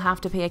 but you will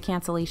have to pay a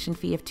cancellation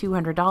fee of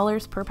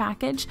 $200 per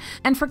package.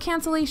 And for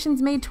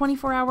cancellations made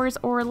 24 hours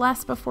or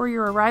less before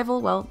your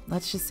arrival, well,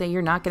 let's just say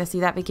you're not going to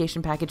see that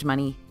vacation package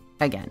money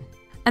again.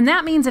 And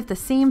that means if the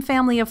same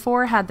family of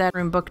 4 had that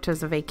room booked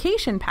as a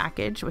vacation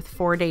package with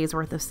 4 days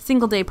worth of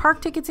single-day park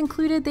tickets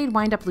included, they'd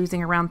wind up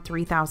losing around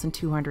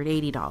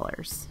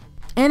 $3,280.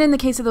 And in the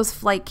case of those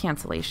flight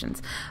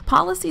cancellations,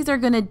 policies are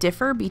going to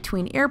differ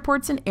between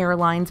airports and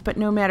airlines, but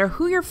no matter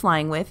who you're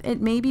flying with, it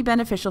may be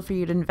beneficial for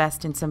you to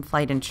invest in some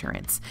flight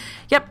insurance.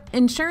 Yep,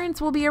 insurance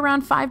will be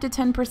around 5 to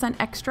 10%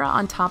 extra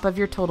on top of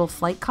your total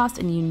flight cost,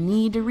 and you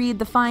need to read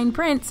the fine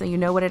print so you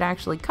know what it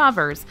actually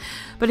covers.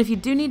 But if you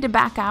do need to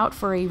back out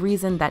for a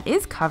reason that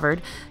is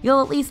covered,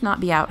 you'll at least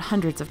not be out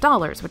hundreds of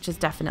dollars, which is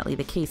definitely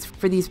the case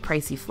for these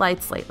pricey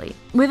flights lately.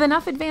 With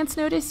enough advance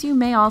notice, you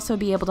may also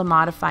be able to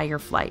modify your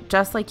flight,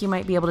 just like you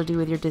might be able to do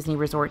with your Disney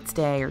resort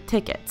stay or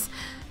tickets.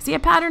 See a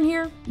pattern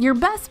here? Your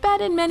best bet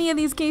in many of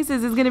these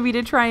cases is going to be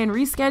to try and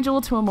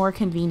reschedule to a more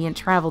convenient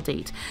travel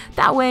date.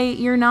 That way,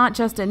 you're not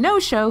just a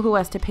no-show who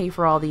has to pay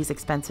for all these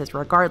expenses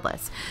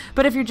regardless.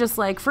 But if you're just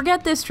like,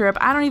 forget this trip,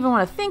 I don't even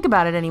want to think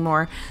about it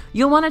anymore,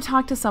 you'll want to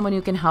talk to someone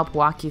who can help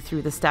walk you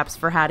through the steps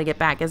for how to get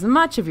back as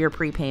much of your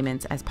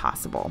prepayments as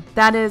possible.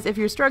 That is, if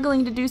you're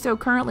struggling to do so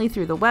currently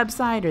through the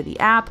website or the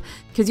app,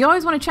 because you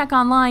always want to check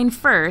online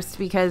first,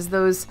 because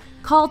those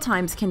Call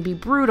times can be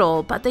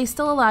brutal, but they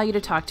still allow you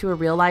to talk to a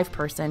real live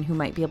person who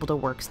might be able to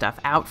work stuff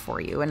out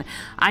for you. And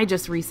I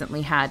just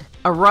recently had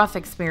a rough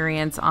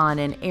experience on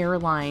an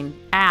airline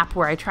app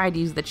where I tried to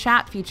use the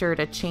chat feature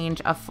to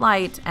change a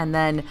flight, and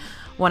then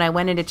when I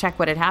went in to check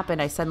what had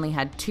happened, I suddenly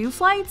had 2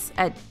 flights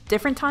at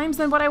different times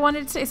than what I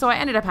wanted to say. So I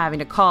ended up having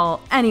to call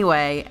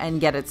anyway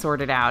and get it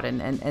sorted out.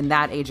 And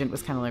that agent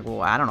was kind of like,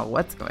 well, I don't know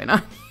what's going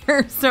on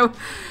here. So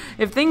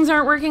if things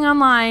aren't working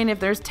online, if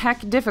there's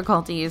tech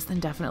difficulties, then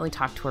definitely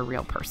talk to a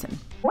real person.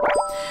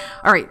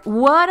 All right,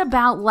 what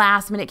about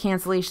last minute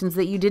cancellations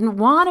that you didn't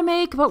want to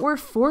make but were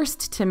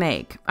forced to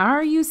make?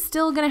 Are you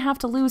still going to have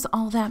to lose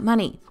all that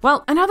money?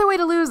 Well, another way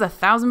to lose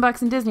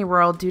 $1,000 in Disney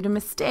World due to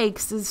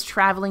mistakes is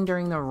traveling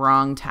during the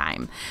wrong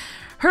time.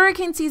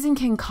 Hurricane season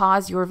can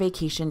cause your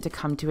vacation to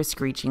come to a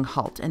screeching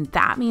halt, and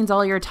that means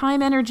all your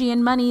time, energy,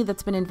 and money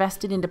that's been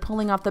invested into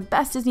pulling off the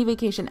best Disney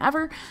vacation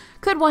ever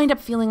could wind up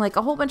feeling like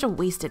a whole bunch of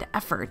wasted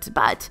effort,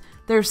 but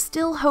there's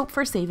still hope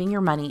for saving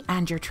your money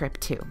and your trip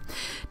too.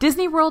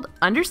 Disney World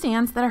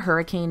understands that a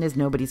hurricane is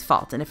nobody's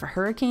fault, and if a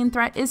hurricane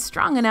threat is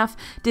strong enough,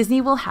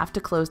 Disney will have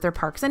to close their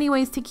parks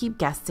anyways to keep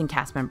guests and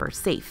cast members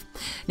safe.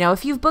 Now,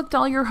 if you've booked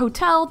all your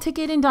hotel,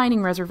 ticket, and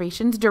dining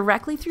reservations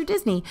directly through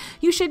Disney,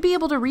 you should be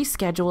able to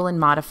reschedule and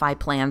modify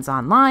plans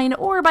online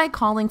or by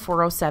calling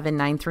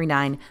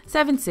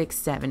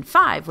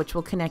 407-939-7675, which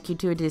will connect you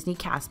to a Disney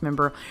cast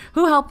member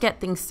who help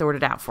get things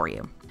sorted out for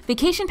you.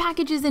 Vacation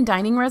packages and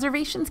dining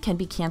reservations can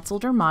be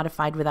canceled or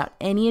modified without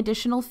any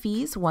additional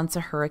fees once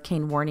a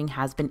hurricane warning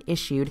has been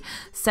issued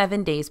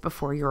 7 days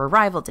before your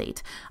arrival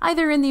date,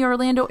 either in the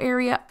Orlando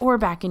area or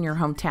back in your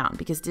hometown,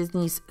 because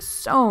Disney's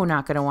so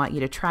not going to want you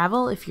to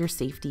travel if your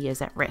safety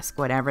is at risk,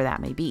 whatever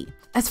that may be.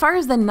 As far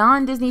as the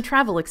non-Disney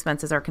travel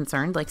expenses are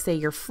concerned, like say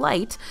your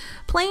flight,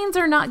 planes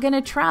are not going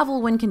to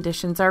travel when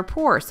conditions are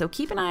poor, so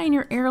keep an eye on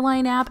your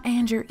airline app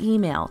and your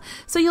email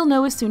so you'll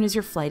know as soon as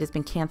your flight has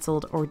been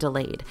canceled or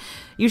delayed.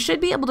 You should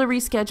be able to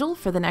reschedule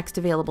for the next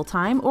available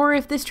time, or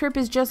if this trip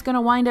is just going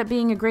to wind up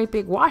being a great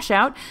big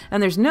washout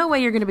and there's no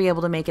way you're going to be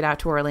able to make it out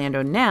to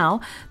Orlando now,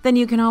 then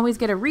you can always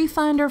get a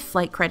refund or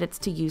flight credits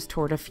to use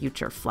toward a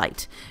future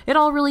flight. It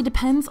all really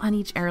depends on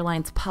each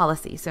airline's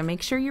policy, so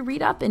make sure you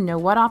read up and know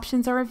what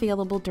options are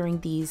available during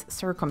these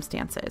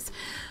circumstances.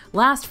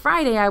 Last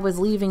Friday, I was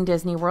leaving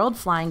Disney World,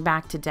 flying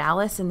back to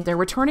Dallas, and there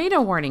were tornado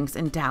warnings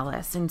in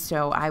Dallas. And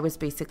so I was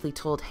basically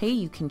told, hey,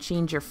 you can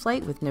change your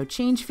flight with no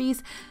change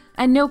fees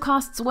and no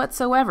costs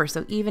whatsoever.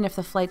 So even if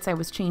the flights I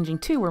was changing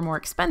to were more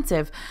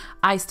expensive,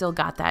 I still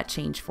got that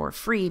change for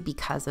free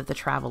because of the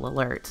travel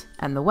alert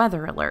and the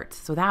weather alert.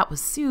 So that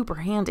was super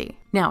handy.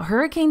 Now,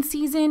 hurricane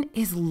season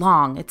is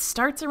long. It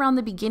starts around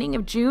the beginning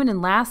of June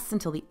and lasts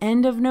until the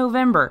end of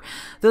November,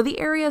 though the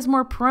area is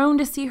more prone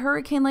to see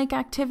hurricane-like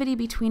activity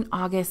between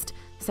August,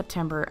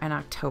 September, and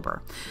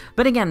October.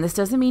 But again, this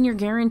doesn't mean you're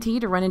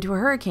guaranteed to run into a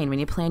hurricane when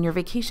you plan your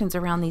vacations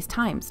around these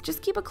times.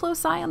 Just keep a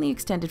close eye on the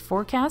extended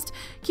forecast,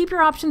 keep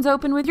your options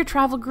open with your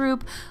travel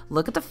group,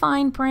 look at the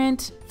fine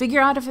print,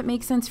 figure out if it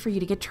makes sense for you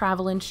to get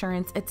travel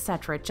insurance,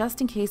 etc., just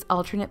in case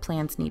alternate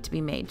plans need to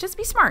be made. Just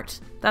be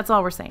smart. That's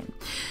all we're saying.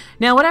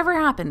 Now, whatever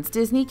happens,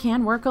 Disney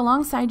can work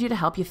alongside you to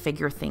help you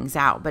figure things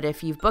out. But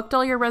if you've booked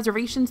all your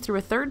reservations through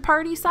a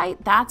third-party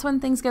site, that's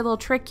when things get a little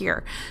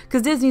trickier,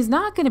 because Disney's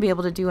not going to be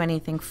able to do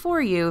anything for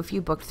you if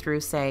you booked through,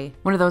 say,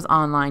 one of those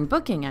online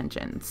booking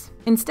engines.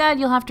 Instead,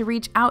 you'll have to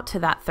reach out to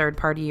that third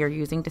party you're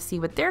using to see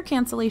what their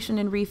cancellation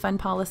and refund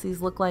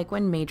policies look like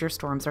when major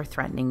storms are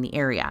threatening the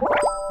area.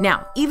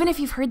 Now, even if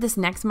you've heard this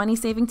next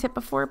money-saving tip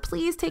before,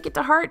 please take it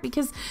to heart,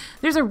 because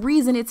there's a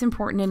reason it's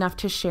important enough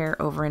to share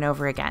over and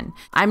over again.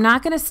 I'm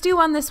not going to stew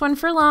on this one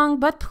for long,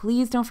 but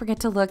please don't forget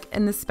to look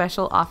in the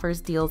special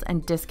offers, deals,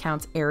 and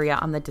discounts area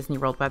on the Disney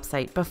World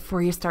website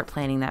before you start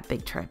planning that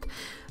big trip.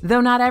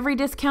 Though not every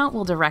discount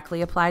will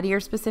directly apply to your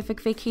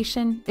specific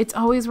vacation, it's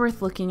always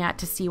worth looking at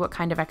to see what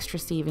kind of extra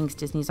savings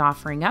Disney's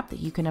offering up that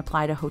you can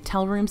apply to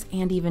hotel rooms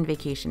and even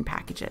vacation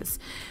packages.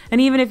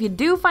 And even if you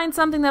do find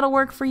something that'll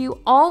work for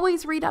you,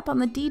 always read up on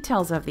the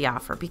details of the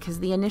offer, because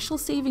the initial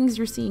savings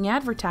you're seeing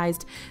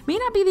advertised may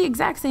not be the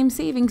exact same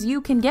savings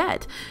you can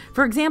get.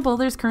 For example,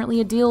 there's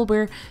currently a deal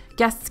where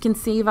guests can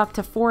save up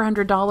to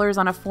 $400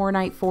 on a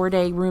 4-night,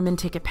 4-day room and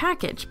ticket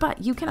package,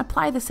 but you can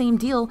apply the same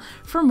deal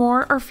for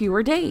more or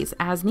fewer days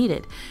as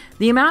needed.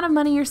 The amount of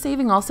money you're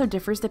saving also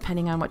differs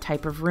depending on what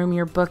type of room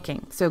you're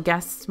booking. So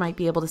guests might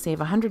be able to save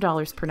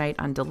 $100 per night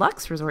on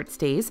deluxe resort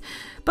stays,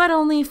 but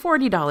only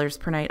 $40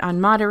 per night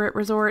on moderate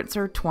resorts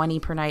or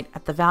 $20 per night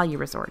at the value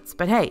resorts.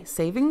 But hey,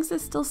 savings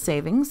is still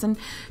savings, and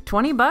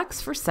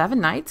 $20 for 7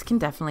 nights can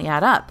definitely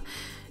add up.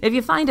 If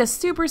you find a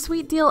super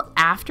sweet deal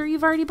after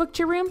you've already booked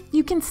your room,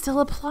 you can still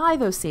apply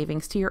those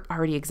savings to your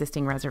already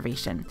existing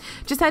reservation.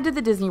 Just head to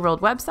the Disney World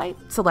website,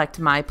 select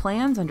My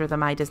Plans under the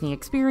My Disney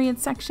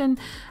Experience section,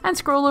 and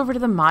scroll over to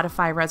the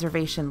Modify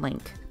Reservation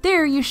link.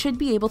 There, you should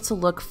be able to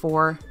look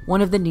for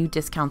one of the new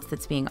discounts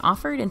that's being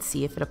offered and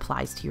see if it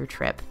applies to your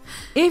trip.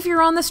 If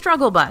you're on the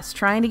struggle bus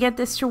trying to get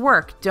this to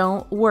work,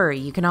 don't worry.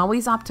 You can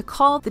always opt to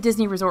call the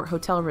Disney Resort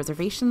Hotel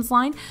reservations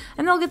line,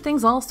 and they'll get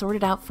things all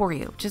sorted out for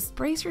you. Just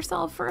brace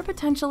yourself for a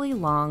potentially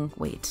long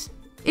wait.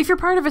 If you're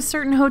part of a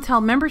certain hotel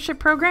membership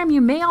program,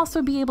 you may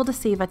also be able to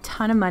save a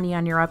ton of money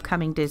on your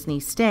upcoming Disney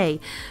stay,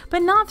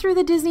 but not through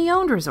the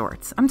Disney-owned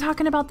resorts. I'm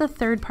talking about the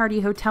third-party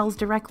hotels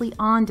directly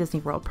on Disney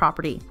World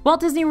property.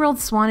 Walt Disney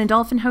World's Swan and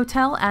Dolphin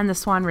Hotel and the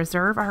Swan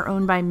Reserve are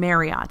owned by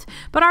Marriott,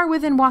 but are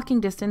within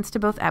walking distance to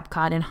both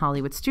Epcot and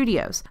Hollywood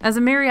Studios. As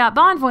a Marriott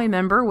Bonvoy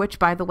member, which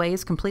by the way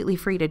is completely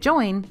free to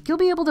join, you'll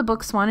be able to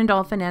book Swan and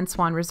Dolphin and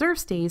Swan Reserve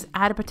stays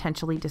at a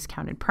potentially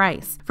discounted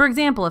price. For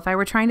example, if I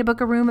were trying to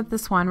book a room at the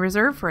Swan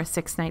Reserve for a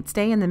 6-night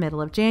stay in the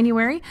middle of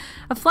January,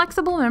 a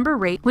flexible member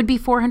rate would be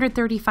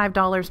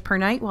 $435 per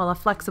night, while a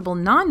flexible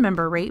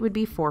non-member rate would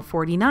be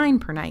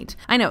 $449 per night.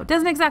 I know, it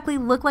doesn't exactly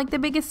look like the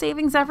biggest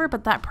savings ever,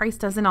 but that price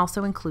doesn't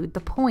also include the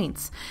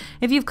points.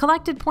 If you've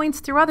collected points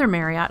through other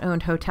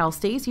Marriott-owned hotel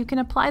stays, you can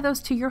apply those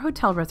to your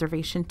hotel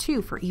reservation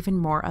too for even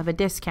more of a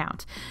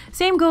discount.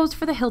 Same goes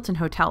for the Hilton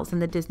hotels in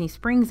the Disney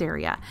Springs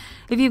area.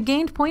 If you've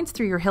gained points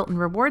through your Hilton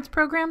Rewards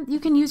program,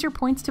 you can use your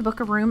points to book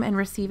a room and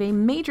receive a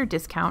major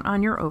discount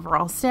on your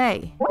overall stay.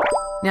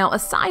 Now,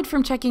 aside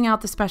from checking out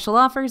the special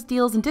offers,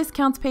 deals, and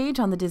discounts page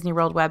on the Disney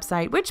World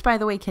website, which by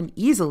the way can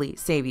easily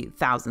save you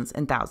thousands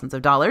and thousands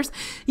of dollars,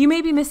 you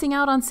may be missing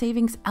out on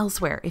savings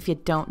elsewhere if you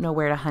don't know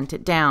where to hunt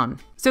it down.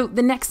 So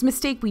the next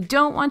mistake we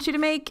don't want you to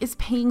make is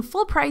paying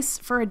full price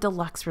for a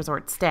deluxe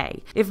resort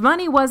stay. If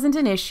money wasn't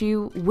an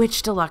issue,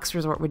 which deluxe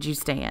resort would you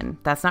stay in?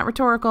 That's not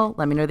rhetorical.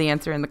 Let me know the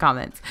answer in the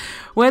comments.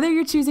 Whether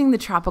you're choosing the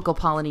tropical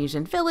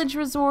Polynesian Village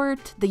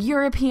Resort, the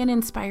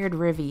European-inspired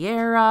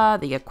Riviera,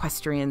 the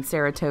equestrian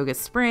Saratoga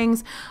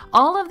Springs,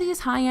 all of these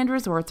high-end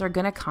resorts are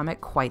going to come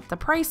at quite the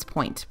price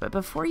point. But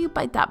before you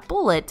bite that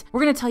bullet,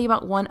 we're going to tell you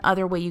about one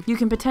other way you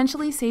can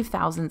potentially save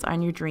thousands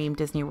on your dream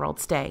Disney World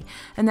stay,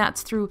 and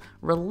that's through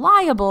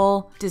reliable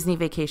Disney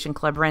Vacation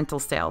Club rental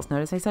sales.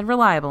 Notice I said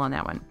reliable on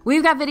that one.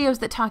 We've got videos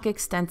that talk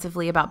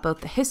extensively about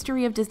both the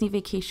history of Disney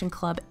Vacation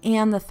Club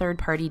and the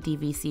third-party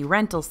DVC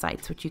rental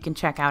sites, which you can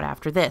check out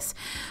after this.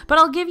 But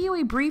I'll give you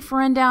a brief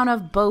rundown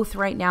of both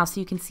right now so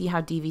you can see how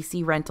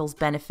DVC rentals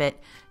benefit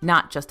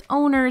not just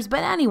owners,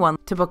 but anyone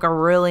to book a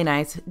really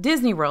nice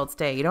Disney World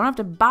stay. You don't have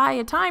to buy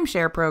a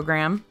timeshare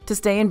program to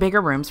stay in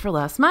bigger rooms for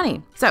less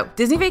money. So,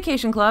 Disney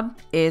Vacation Club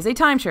is a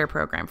timeshare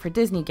program for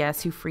Disney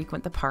guests who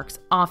frequent the parks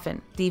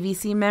often.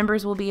 DVC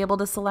members will be able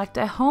to select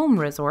a home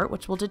resort,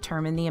 which will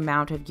determine the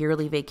amount of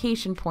yearly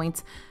vacation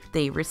points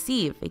they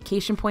receive.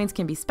 Vacation points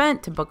can be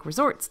spent to book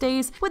resort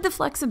stays with the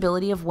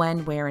flexibility of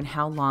when, where, and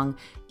how long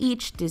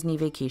each Disney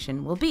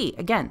vacation will be.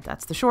 Again,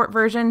 that's the short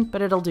version,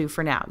 but it'll do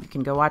for now. You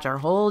can go watch our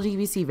whole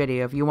DVC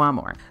video if you want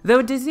more.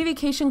 Though Disney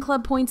Vacation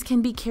Club points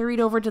can be carried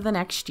over to the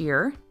next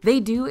year, they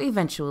do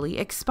eventually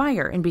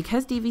expire. And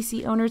because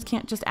DVC owners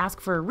can't just ask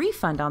for a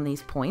refund on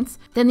these points,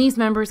 then these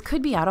members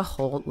could be out a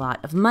whole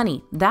lot of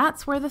money.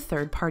 That's where the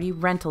third-party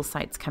rental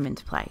sites come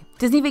into play.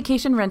 Disney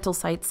Vacation rental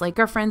sites, like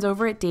our friends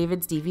over at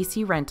David's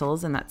DVC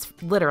Rentals, and that's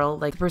literal,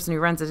 like the person who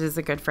runs it is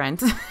a good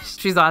friend.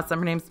 She's awesome.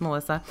 Her name's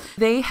Melissa.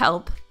 They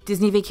help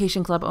Disney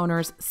Vacation Club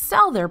owners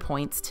sell their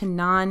points to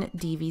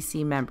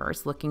non-DVC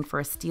members looking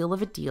for a steal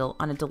of a deal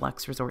on a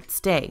deluxe resort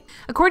stay.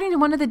 According to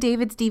one of the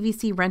David's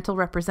DVC rental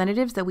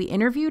representatives that we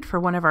interviewed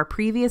for one of our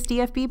previous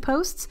DFB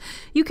posts,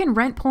 you can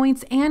rent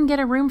points and get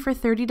a room for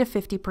 30 to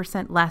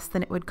 50% less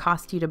than it would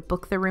cost you to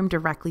book the room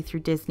directly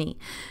through Disney.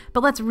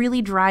 But let's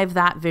really drive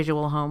that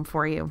visual home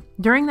for you.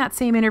 During that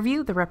same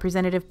interview, the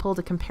representative pulled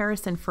a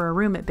comparison for a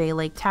room at Bay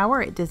Lake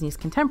Tower at Disney's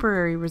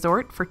Contemporary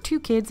Resort for 2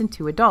 kids and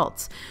 2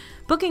 adults.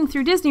 Booking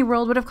through Disney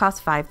World would have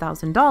cost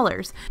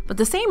 $5,000, but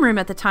the same room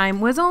at the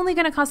time was only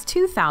going to cost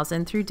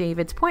 $2,000 through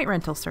David's point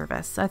rental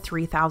service, a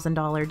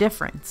 $3,000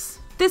 difference.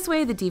 This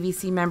way, the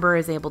DVC member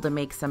is able to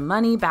make some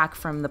money back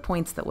from the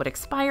points that would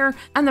expire,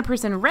 and the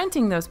person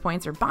renting those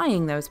points or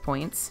buying those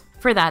points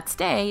for that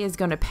stay is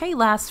going to pay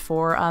less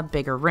for a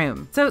bigger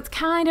room. So it's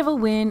kind of a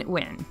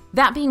win-win.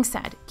 That being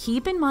said,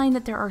 keep in mind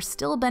that there are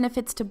still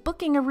benefits to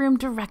booking a room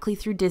directly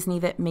through Disney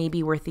that may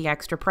be worth the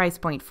extra price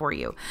point for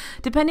you.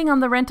 Depending on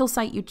the rental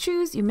site you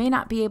choose, you may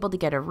not be able to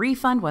get a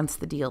refund once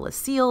the deal is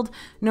sealed,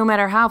 no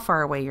matter how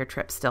far away your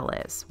trip still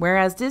is.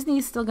 Whereas Disney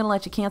is still going to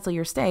let you cancel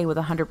your stay with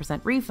a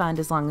 100% refund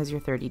as long as you're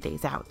 30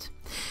 days out.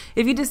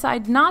 If you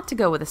decide not to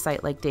go with a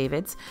site like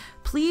David's,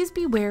 please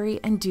be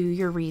wary and do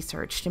your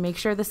research to make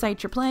sure the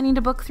site you're planning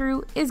to book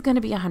through is going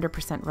to be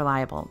 100%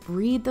 reliable.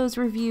 Read those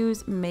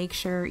reviews, make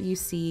sure you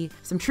see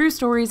some true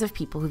stories of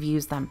people who've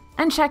used them,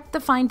 and check the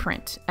fine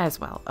print as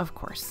well, of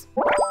course.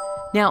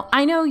 Now,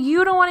 I know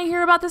you don't want to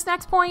hear about this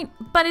next point,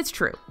 but it's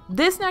true.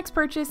 This next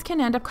purchase can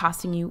end up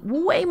costing you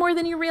way more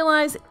than you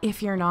realize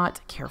if you're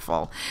not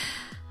careful.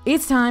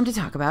 It's time to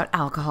talk about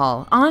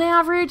alcohol. On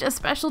average, a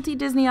specialty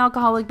Disney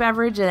alcoholic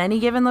beverage at any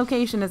given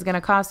location is going to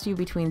cost you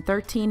between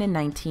 $13 and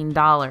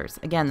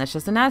 $19. Again, that's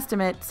just an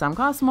estimate. Some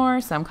cost more,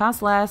 some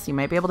cost less. You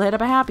might be able to hit up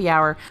a happy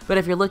hour, but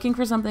if you're looking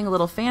for something a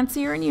little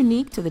fancier and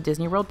unique to the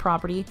Disney World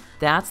property,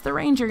 that's the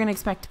range you're going to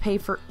expect to pay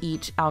for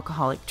each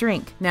alcoholic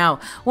drink. Now,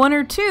 one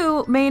or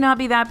two may not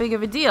be that big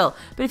of a deal,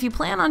 but if you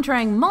plan on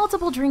trying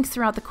multiple drinks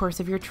throughout the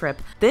course of your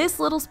trip, this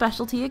little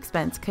specialty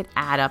expense could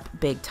add up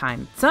big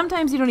time.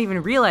 Sometimes you don't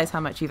even realize how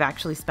much you've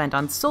actually spent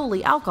on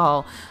solely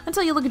alcohol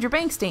until you look at your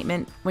bank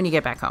statement when you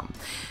get back home.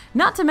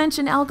 Not to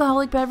mention,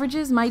 alcoholic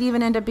beverages might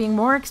even end up being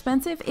more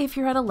expensive if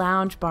you're at a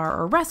lounge, bar,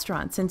 or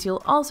restaurant, since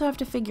you'll also have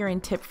to figure in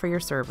tip for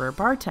your server or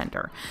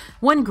bartender.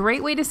 One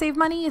great way to save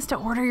money is to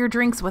order your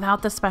drinks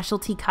without the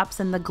specialty cups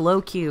and the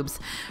glow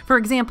cubes. For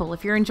example,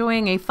 if you're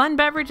enjoying a fun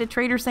beverage at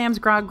Trader Sam's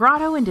Grog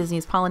Grotto in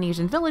Disney's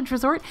Polynesian Village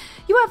Resort,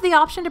 you have the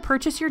option to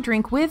purchase your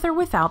drink with or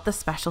without the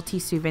specialty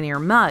souvenir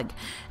mug.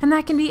 And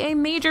that can be a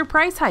major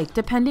price hike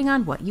depending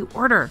on what you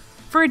order.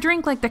 For a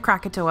drink like the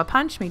Krakatoa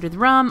Punch made with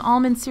rum,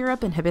 almond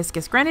syrup, and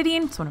hibiscus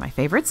grenadine, it's one of my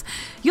favorites,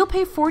 you'll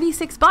pay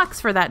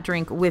 $46 for that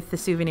drink with the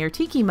souvenir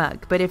tiki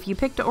mug. But if you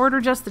pick to order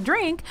just the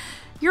drink,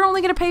 you're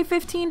only going to pay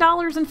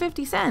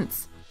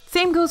 $15.50.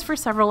 Same goes for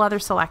several other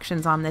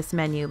selections on this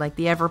menu, like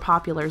the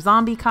ever-popular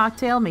zombie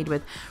cocktail made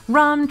with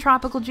rum,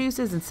 tropical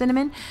juices, and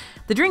cinnamon.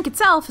 The drink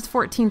itself is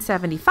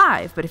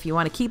 $14.75, but if you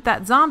want to keep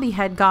that zombie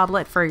head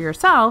goblet for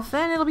yourself,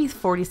 then it'll be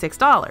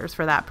 $46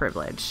 for that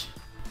privilege.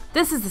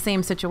 This is the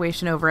same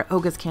situation over at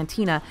Oga's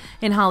Cantina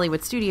in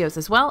Hollywood Studios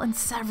as well, and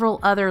several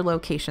other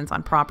locations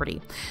on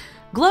property.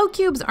 Glow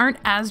cubes aren't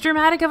as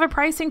dramatic of a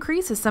price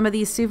increase as some of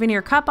these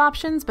souvenir cup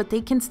options, but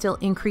they can still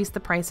increase the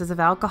prices of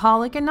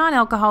alcoholic and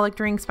non-alcoholic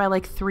drinks by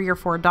like $3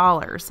 or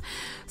 $4.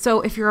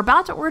 So if you're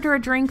about to order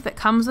a drink that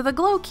comes with a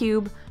glow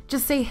cube,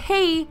 just say,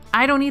 "Hey,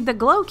 I don't need the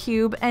glow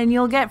cube," and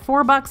you'll get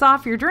 $4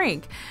 off your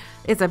drink.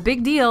 It's a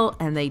big deal,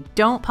 and they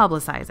don't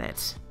publicize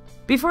it.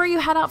 Before you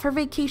head out for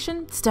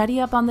vacation, study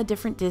up on the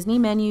different Disney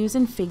menus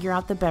and figure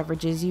out the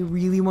beverages you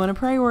really want to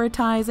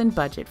prioritize and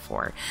budget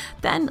for.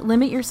 Then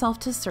limit yourself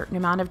to a certain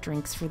amount of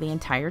drinks for the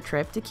entire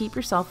trip to keep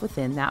yourself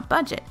within that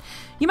budget.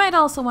 You might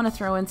also want to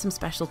throw in some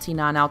specialty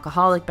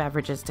non-alcoholic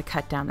beverages to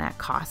cut down that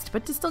cost,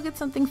 but to still get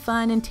something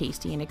fun and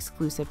tasty and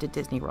exclusive to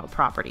Disney World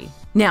property.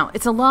 Now,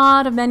 it's a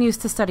lot of menus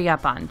to study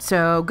up on,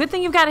 so good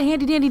thing you've got a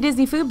handy-dandy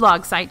Disney food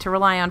blog site to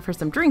rely on for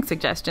some drink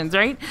suggestions,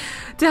 right?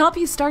 To help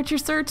you start your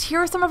search, here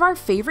are some of our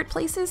favorite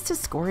places to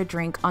score a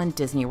drink on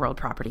Disney World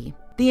property.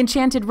 The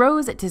Enchanted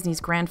Rose at Disney's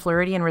Grand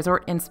Floridian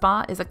Resort and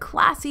Spa is a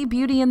classy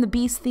Beauty and the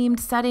Beast themed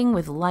setting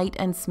with light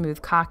and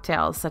smooth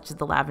cocktails such as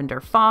the Lavender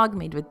Fog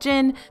made with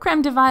gin,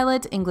 Creme de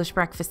Violet, English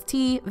breakfast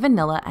tea,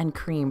 vanilla, and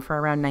cream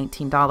for around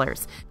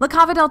 $19. La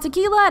Cava del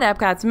Tequila at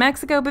Epcot's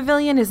Mexico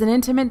Pavilion is an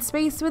intimate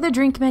space with a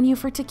drink menu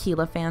for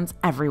tequila fans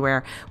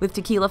everywhere, with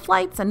tequila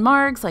flights and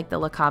margs like the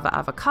La Cava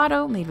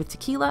Avocado made with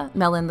tequila,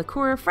 melon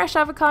liqueur, fresh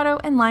avocado,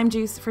 and lime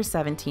juice for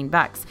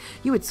 $17.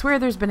 You would swear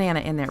there's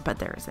banana in there, but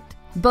there isn't.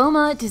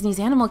 Boma at Disney's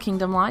Animal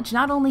Kingdom Lodge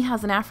not only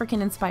has an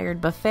African-inspired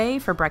buffet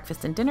for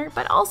breakfast and dinner,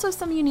 but also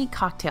some unique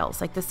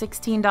cocktails like the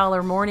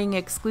 $16 morning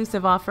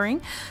exclusive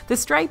offering, the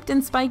striped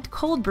and spiked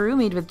cold brew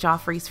made with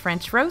Joffrey's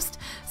French roast,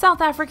 South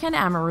African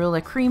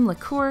Amarula cream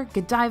liqueur,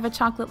 Godiva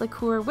chocolate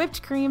liqueur,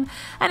 whipped cream,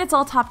 and it's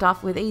all topped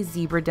off with a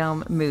Zebra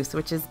Dome mousse,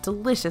 which is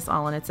delicious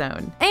all on its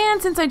own.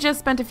 And since I just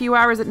spent a few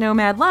hours at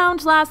Nomad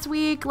Lounge last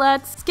week,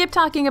 let's skip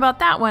talking about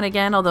that one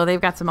again, although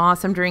they've got some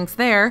awesome drinks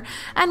there,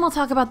 and we'll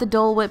talk about the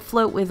Dole Whip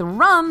float with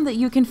rum that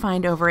you can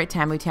find over at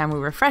Tamu Tamu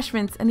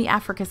Refreshments in the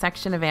Africa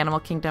section of Animal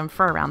Kingdom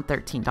for around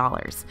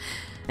 $13.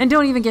 And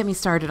don't even get me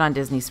started on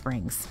Disney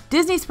Springs.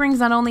 Disney Springs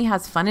not only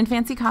has fun and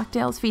fancy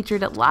cocktails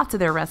featured at lots of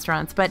their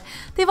restaurants, but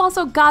they've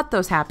also got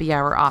those happy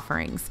hour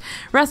offerings.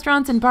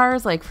 Restaurants and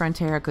bars like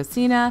Frontera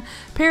Cocina,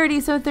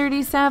 Paradiso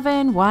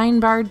 37, Wine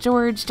Bar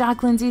George,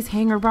 Doc Lindsay's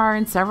Hangar Bar,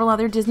 and several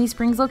other Disney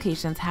Springs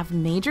locations have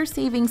major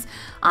savings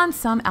on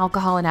some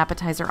alcohol and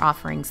appetizer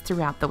offerings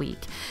throughout the week.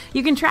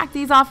 You can track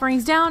these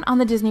offerings down on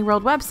the Disney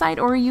World website,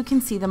 or you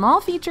can see them all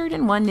featured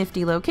in one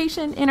nifty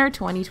location in our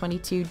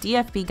 2022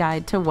 DFB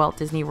Guide to Walt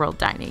Disney World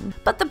Dining.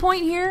 But the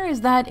point here is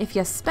that if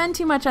you spend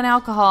too much on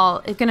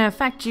alcohol, it's going to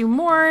affect you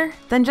more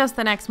than just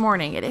the next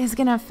morning. It is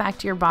going to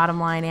affect your bottom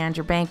line and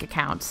your bank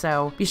account.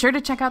 So be sure to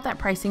check out that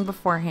pricing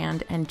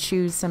beforehand and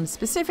choose some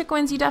specific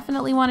ones you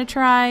definitely want to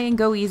try and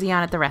go easy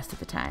on it the rest of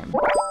the time.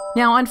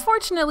 Now,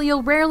 unfortunately,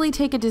 you'll rarely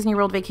take a Disney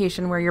World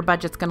vacation where your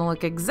budget's going to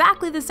look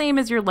exactly the same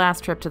as your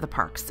last trip to the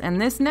parks, and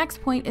this next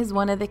point is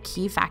one of the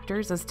key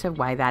factors as to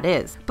why that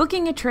is.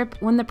 Booking a trip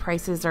when the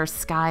prices are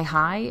sky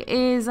high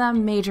is a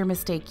major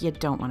mistake you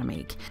don't want to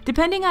make.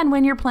 Depending on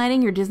when you're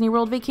planning your Disney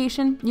World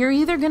vacation, you're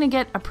either going to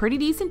get a pretty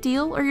decent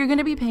deal or you're going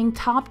to be paying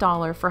top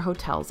dollar for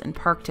hotels and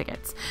park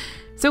tickets.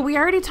 So we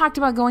already talked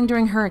about going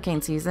during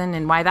hurricane season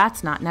and why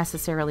that's not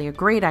necessarily a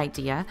great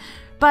idea.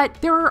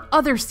 But there are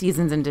other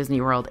seasons in Disney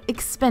World,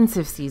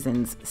 expensive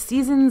seasons,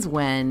 seasons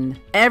when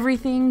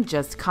everything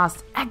just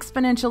costs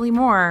exponentially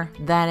more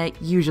than it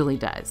usually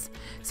does.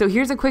 So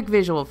here's a quick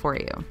visual for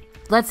you.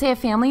 Let's say a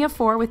family of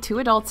 4 with 2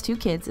 adults, 2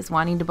 kids is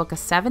wanting to book a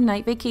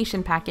 7-night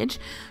vacation package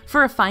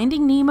for a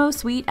Finding Nemo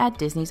suite at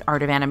Disney's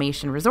Art of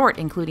Animation Resort,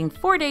 including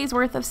 4 days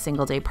worth of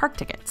single-day park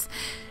tickets.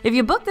 If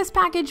you book this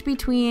package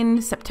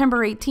between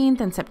September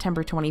 18th and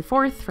September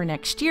 24th for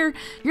next year,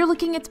 you're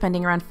looking at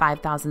spending around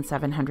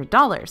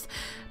 $5,700.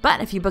 But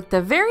if you book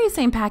the very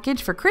same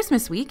package for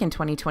Christmas week in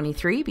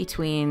 2023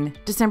 between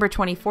December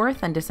 24th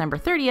and December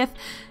 30th,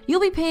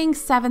 you'll be paying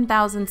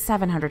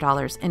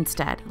 $7,700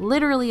 instead,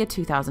 literally a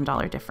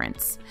 $2,000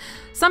 difference.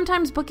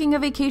 Sometimes booking a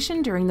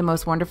vacation during the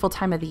most wonderful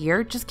time of the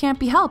year just can't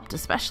be helped,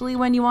 especially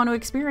when you want to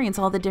experience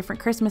all the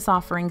different Christmas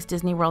offerings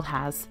Disney World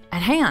has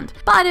at hand.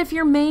 But if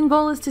your main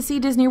goal is to see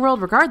Disney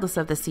World regardless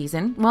of the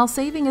season, while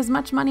saving as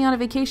much money on a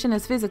vacation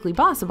as physically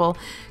possible,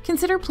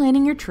 consider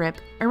planning your trip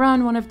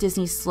around one of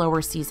Disney's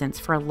slower seasons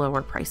for a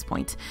lower price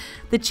point.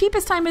 The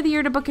cheapest time of the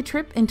year to book a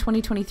trip in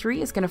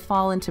 2023 is going to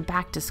fall into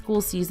back to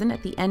school season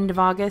at the end of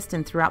August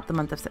and throughout the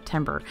month of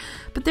September.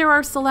 But there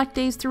are select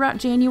days throughout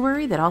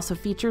January that also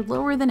feature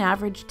lower than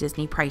average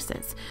Disney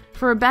prices.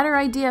 For a better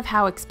idea of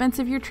how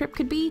expensive your trip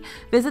could be,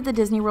 visit the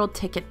Disney World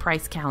ticket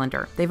price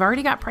calendar. They've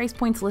already got price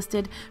points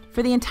listed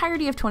for the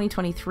entirety of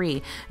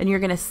 2023, and you're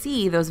going to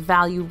see those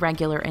value,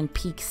 regular, and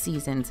peak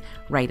seasons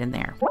right in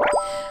there.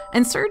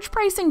 And surge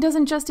pricing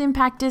doesn't just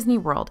impact Disney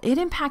World, it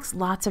impacts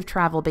lots of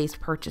travel-based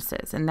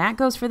purchases, and that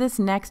goes for this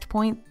next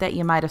point that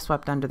you might have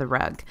swept under the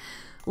rug.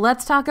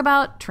 Let's talk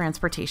about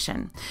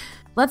transportation.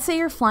 Let's say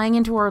you're flying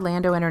into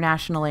Orlando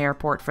International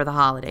Airport for the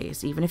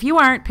holidays. Even if you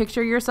aren't,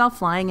 picture yourself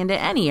flying into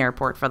any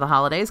airport for the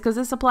holidays, because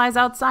this applies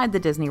outside the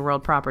Disney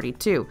World property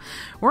too.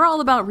 We're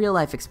all about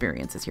real-life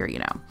experiences here, you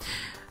know.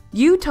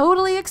 You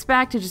totally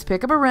expect to just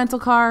pick up a rental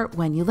car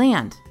when you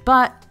land,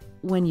 but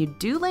when you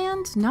do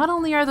land, not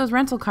only are those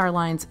rental car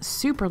lines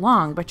super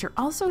long, but you're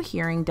also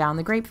hearing down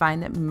the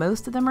grapevine that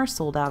most of them are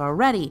sold out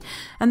already.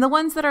 And the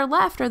ones that are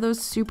left are those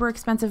super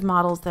expensive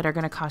models that are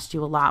going to cost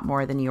you a lot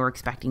more than you were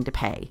expecting to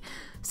pay.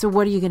 So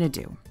what are you going to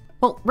do?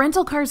 Well,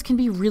 rental cars can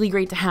be really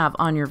great to have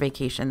on your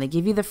vacation. They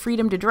give you the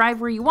freedom to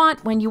drive where you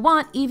want, when you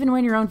want, even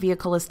when your own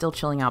vehicle is still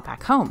chilling out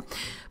back home.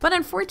 But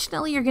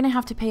unfortunately, you're going to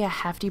have to pay a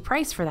hefty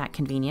price for that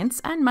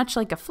convenience, and much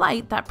like a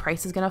flight, that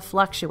price is going to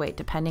fluctuate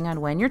depending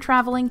on when you're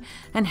traveling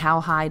and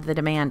how high the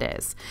demand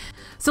is.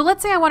 So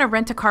let's say I want to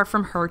rent a car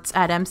from Hertz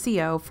at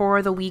MCO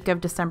for the week of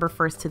December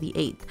 1st to the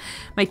 8th.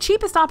 My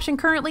cheapest option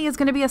currently is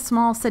going to be a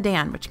small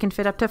sedan, which can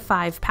fit up to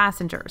 5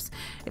 passengers.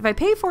 If I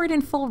pay for it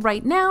in full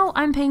right now,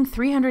 I'm paying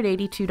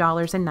 $382.99.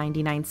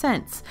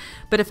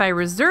 But if I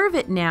reserve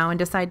it now and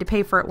decide to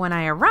pay for it when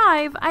I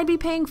arrive, I'd be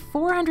paying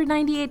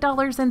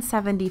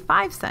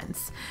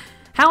 $498.75.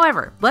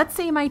 However, let's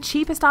say my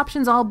cheapest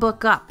options all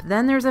book up,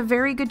 then there's a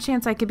very good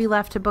chance I could be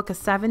left to book a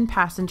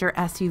 7-passenger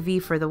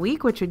SUV for the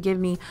week, which would give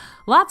me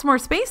lots more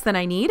space than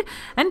I need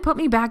and put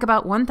me back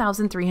about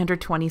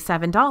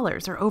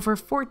 $1,327 or over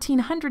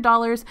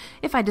 $1,400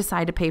 if I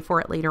decide to pay for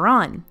it later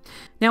on.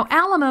 Now,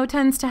 Alamo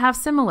tends to have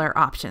similar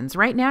options.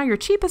 Right now, your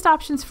cheapest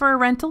options for a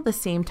rental the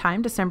same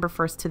time, December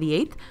 1st to the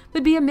 8th,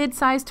 would be a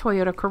mid-sized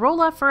Toyota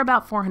Corolla for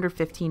about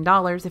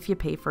 $415 if you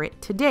pay for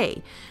it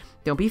today.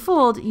 Don't be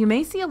fooled, you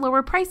may see a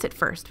lower price at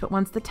first, but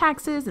once the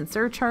taxes and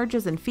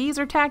surcharges and fees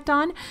are tacked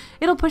on,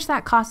 it'll push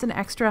that cost an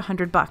extra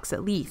 $100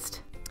 at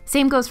least.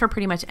 Same goes for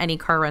pretty much any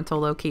car rental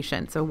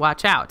location, so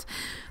watch out.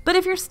 But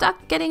if you're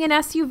stuck getting an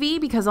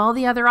SUV because all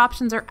the other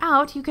options are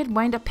out, you could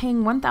wind up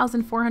paying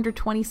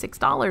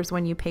 $1,426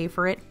 when you pay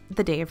for it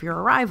the day of your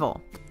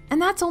arrival.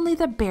 And that's only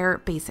the bare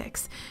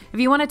basics. If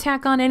you want to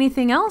tack on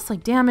anything else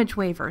like damage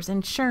waivers,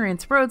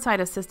 insurance, roadside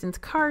assistance,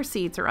 car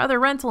seats, or other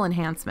rental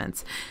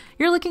enhancements,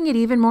 you're looking at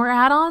even more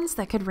add-ons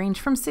that could range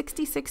from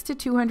 $66 to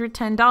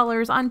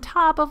 $210 on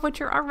top of what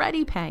you're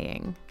already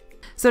paying.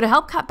 So to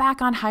help cut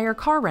back on higher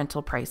car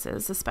rental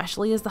prices,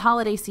 especially as the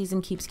holiday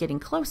season keeps getting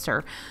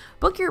closer,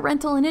 book your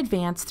rental in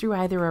advance through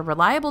either a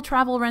reliable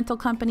travel rental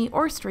company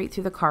or straight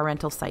through the car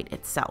rental site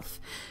itself.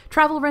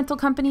 Travel rental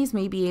companies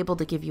may be able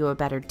to give you a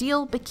better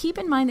deal, but keep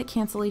in mind that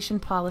cancellation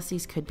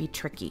policies could be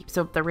tricky.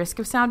 So at the risk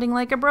of sounding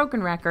like a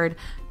broken record,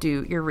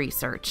 do your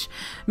research.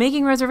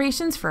 Making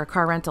reservations for a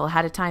car rental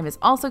ahead of time is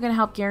also going to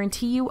help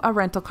guarantee you a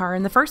rental car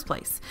in the first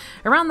place.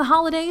 Around the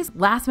holidays,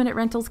 last-minute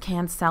rentals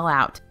can sell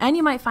out, and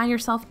you might find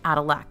yourself out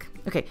of luck.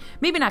 Okay,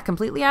 maybe not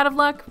completely out of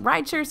luck.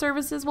 Rideshare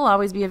services will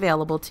always be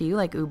available to you,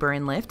 like Uber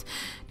and Lyft.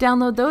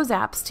 Download those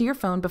apps to your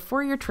phone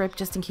before your trip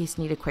just in case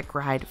you need a quick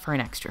ride for an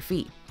extra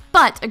fee.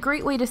 But a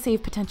great way to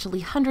save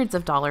potentially hundreds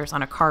of dollars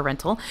on a car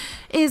rental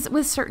is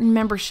with certain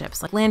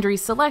memberships like Landry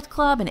Select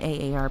Club and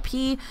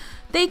AARP.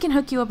 They can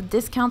hook you up with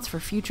discounts for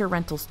future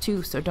rentals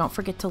too, so don't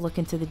forget to look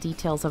into the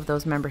details of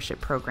those membership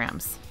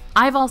programs.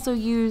 I've also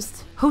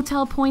used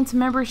hotel points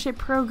membership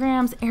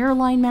programs,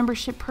 airline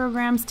membership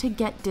programs to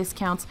get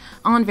discounts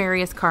on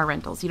various car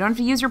rentals. You don't have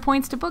to use your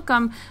points to book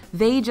them.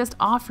 They just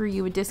offer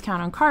you a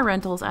discount on car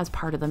rentals as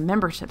part of the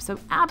membership. So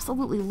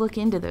absolutely look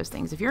into those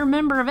things. If you're a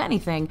member of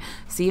anything,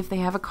 see if they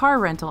have a car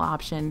rental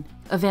option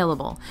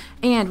available.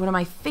 And one of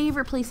my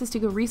favorite places to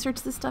go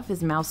research this stuff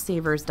is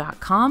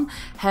mousesavers.com.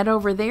 Head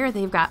over there.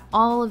 They've got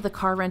all of the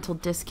car rental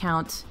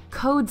discount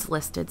codes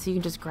listed, so you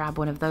can just grab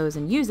one of those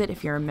and use it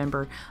if you're a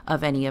member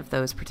of any of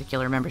those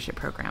particular membership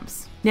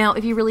programs. Now,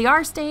 if you really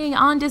are staying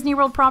on Disney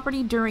World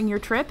property during your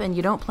trip and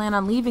you don't plan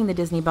on leaving the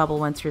Disney bubble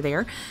once you're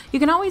there, you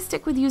can always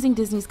stick with using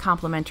Disney's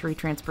complimentary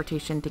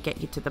transportation to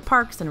get you to the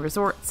parks and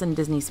resorts and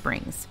Disney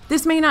Springs.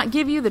 This may not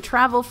give you the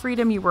travel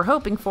freedom you were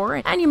hoping for,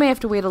 and you may have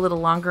to wait a little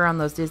longer on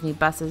those Disney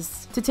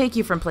buses to take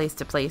you from place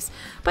to place,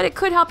 but it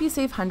could help you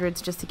save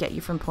hundreds just to get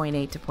you from point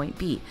A to point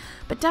B.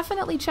 But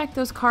definitely check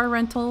those car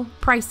rental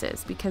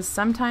prices, because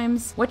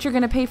sometimes what you're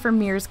going to pay for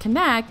Mears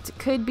Connect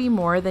could be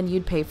more than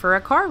you'd pay for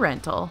a car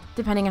rental,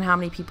 depending on how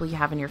many people you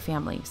have in your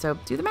family. So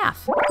do the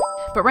math.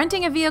 But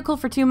renting a vehicle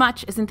for too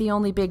much isn't the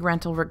only big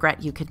rental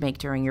regret you could make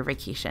during your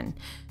vacation.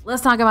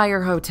 Let's talk about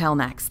your hotel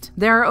next.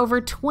 There are over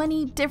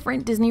 20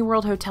 different Disney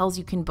World hotels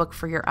you can book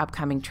for your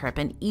upcoming trip,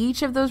 and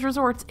each of those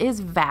resorts is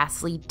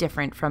vastly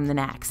different from the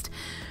next.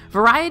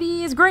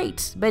 Variety is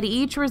great, but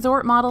each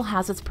resort model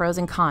has its pros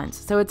and cons,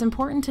 so it's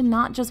important to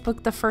not just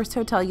book the first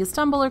hotel you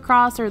stumble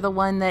across, or the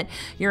one that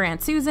your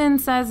Aunt Susan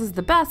says is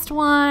the best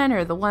one,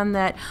 or the one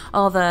that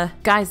all the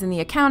guys in the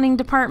accounting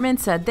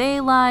department said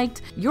they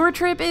liked. Your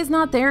trip is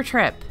not their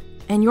trip,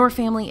 and your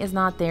family is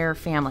not their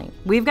family.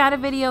 We've got a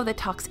video that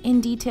talks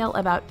in detail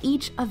about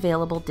each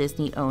available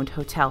Disney-owned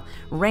hotel,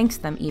 ranks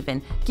them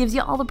even, gives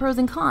you all the pros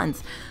and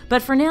cons.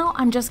 But for now,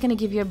 I'm just going to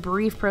give you a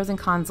brief pros and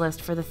cons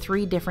list for the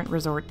 3 different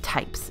resort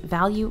types: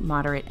 value,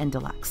 moderate, and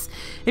deluxe.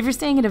 If you're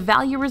staying at a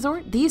value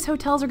resort, these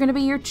hotels are going to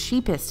be your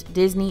cheapest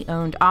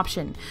Disney-owned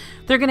option.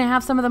 They're going to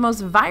have some of the most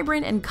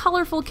vibrant and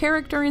colorful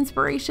character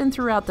inspiration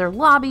throughout their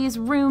lobbies,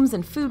 rooms,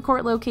 and food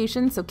court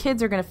locations, so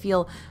kids are going to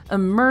feel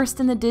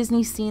immersed in the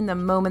Disney scene the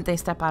moment they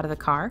step out of the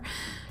car.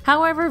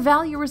 However,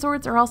 value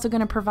resorts are also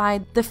going to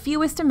provide the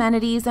fewest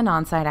amenities and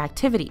on-site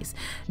activities.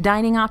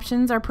 Dining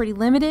options are pretty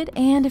limited,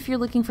 and if you're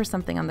looking for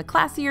something on the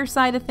classier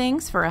side of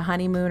things for a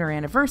honeymoon or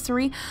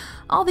anniversary,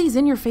 all these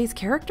in-your-face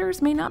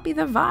characters may not be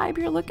the vibe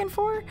you're looking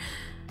for.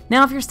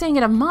 Now, if you're staying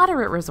at a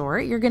moderate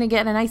resort, you're going to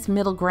get a nice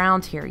middle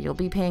ground here. You'll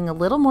be paying a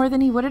little more than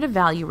you would at a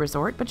value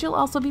resort, but you'll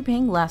also be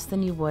paying less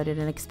than you would at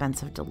an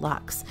expensive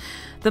deluxe.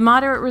 The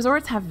moderate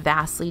resorts have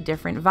vastly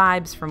different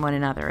vibes from one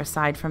another,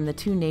 aside from the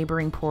 2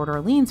 neighboring Port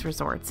Orleans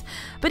resorts,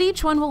 but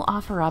each one will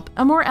offer up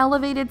a more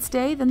elevated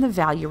stay than the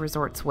value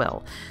resorts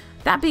will.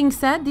 That being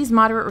said, these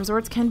moderate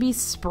resorts can be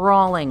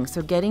sprawling,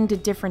 so getting to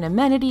different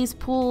amenities,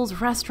 pools,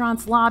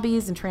 restaurants,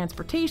 lobbies, and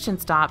transportation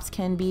stops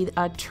can be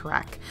a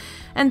trek.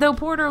 And though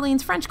Port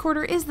Orleans French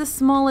Quarter is the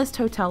smallest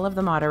hotel of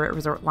the moderate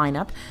resort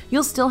lineup,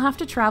 you'll still have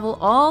to travel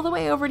all the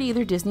way over to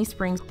either Disney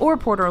Springs or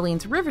Port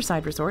Orleans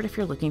Riverside Resort if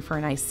you're looking for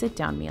a nice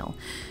sit-down meal.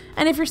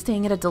 And if you're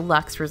staying at a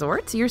deluxe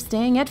resort, you're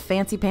staying at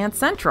Fancy Pants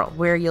Central,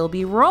 where you'll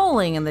be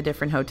rolling in the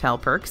different hotel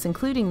perks,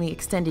 including the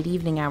extended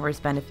evening hours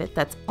benefit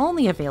that's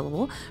only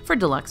available for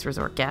deluxe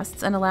resort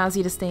guests and allows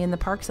you to stay in the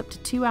parks up to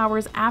 2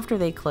 hours after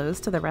they close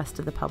to the rest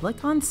of the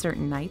public on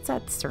certain nights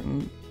at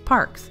certain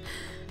parks.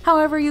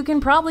 However, you can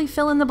probably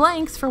fill in the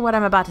blanks for what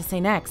I'm about to say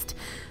next.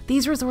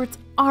 These resorts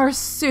are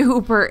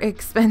super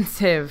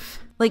expensive,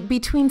 like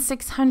between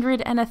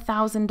 $600 and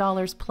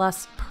 $1,000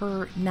 plus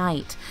per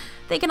night.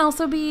 They can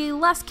also be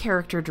less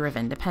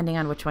character-driven, depending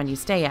on which one you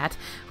stay at,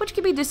 which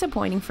can be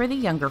disappointing for the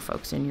younger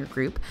folks in your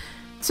group.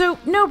 So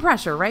no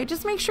pressure, right?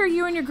 Just make sure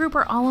you and your group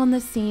are all on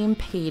the same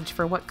page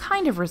for what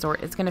kind of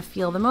resort is going to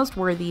feel the most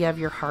worthy of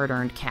your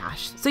hard-earned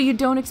cash, so you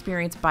don't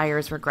experience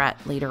buyer's regret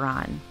later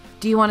on.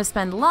 Do you want to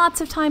spend lots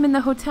of time in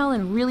the hotel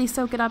and really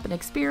soak it up and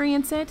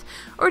experience it?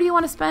 Or do you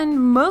want to spend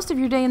most of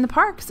your day in the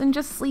parks and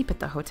just sleep at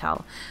the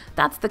hotel?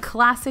 That's the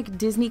classic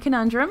Disney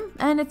conundrum,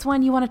 and it's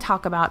one you want to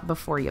talk about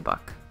before you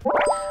book.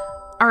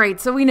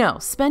 Alright, so we know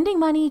spending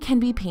money can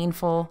be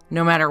painful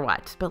no matter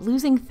what, but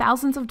losing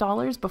thousands of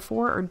dollars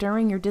before or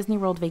during your Disney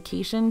World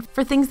vacation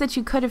for things that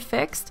you could have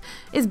fixed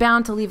is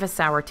bound to leave a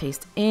sour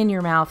taste in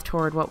your mouth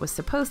toward what was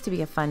supposed to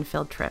be a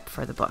fun-filled trip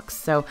for the books.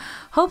 So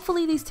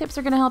hopefully these tips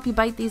are going to help you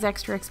bite these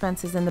extra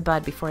expenses in the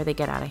bud before they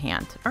get out of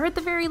hand, or at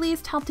the very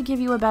least help to give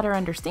you a better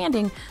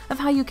understanding of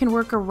how you can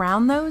work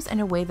around those in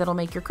a way that'll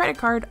make your credit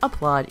card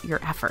applaud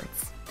your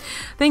efforts.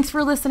 Thanks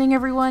for listening,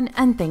 everyone,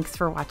 and thanks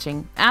for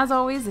watching. As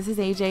always, this is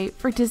AJ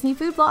for Disney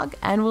Food Blog,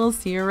 and we'll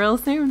see you real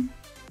soon.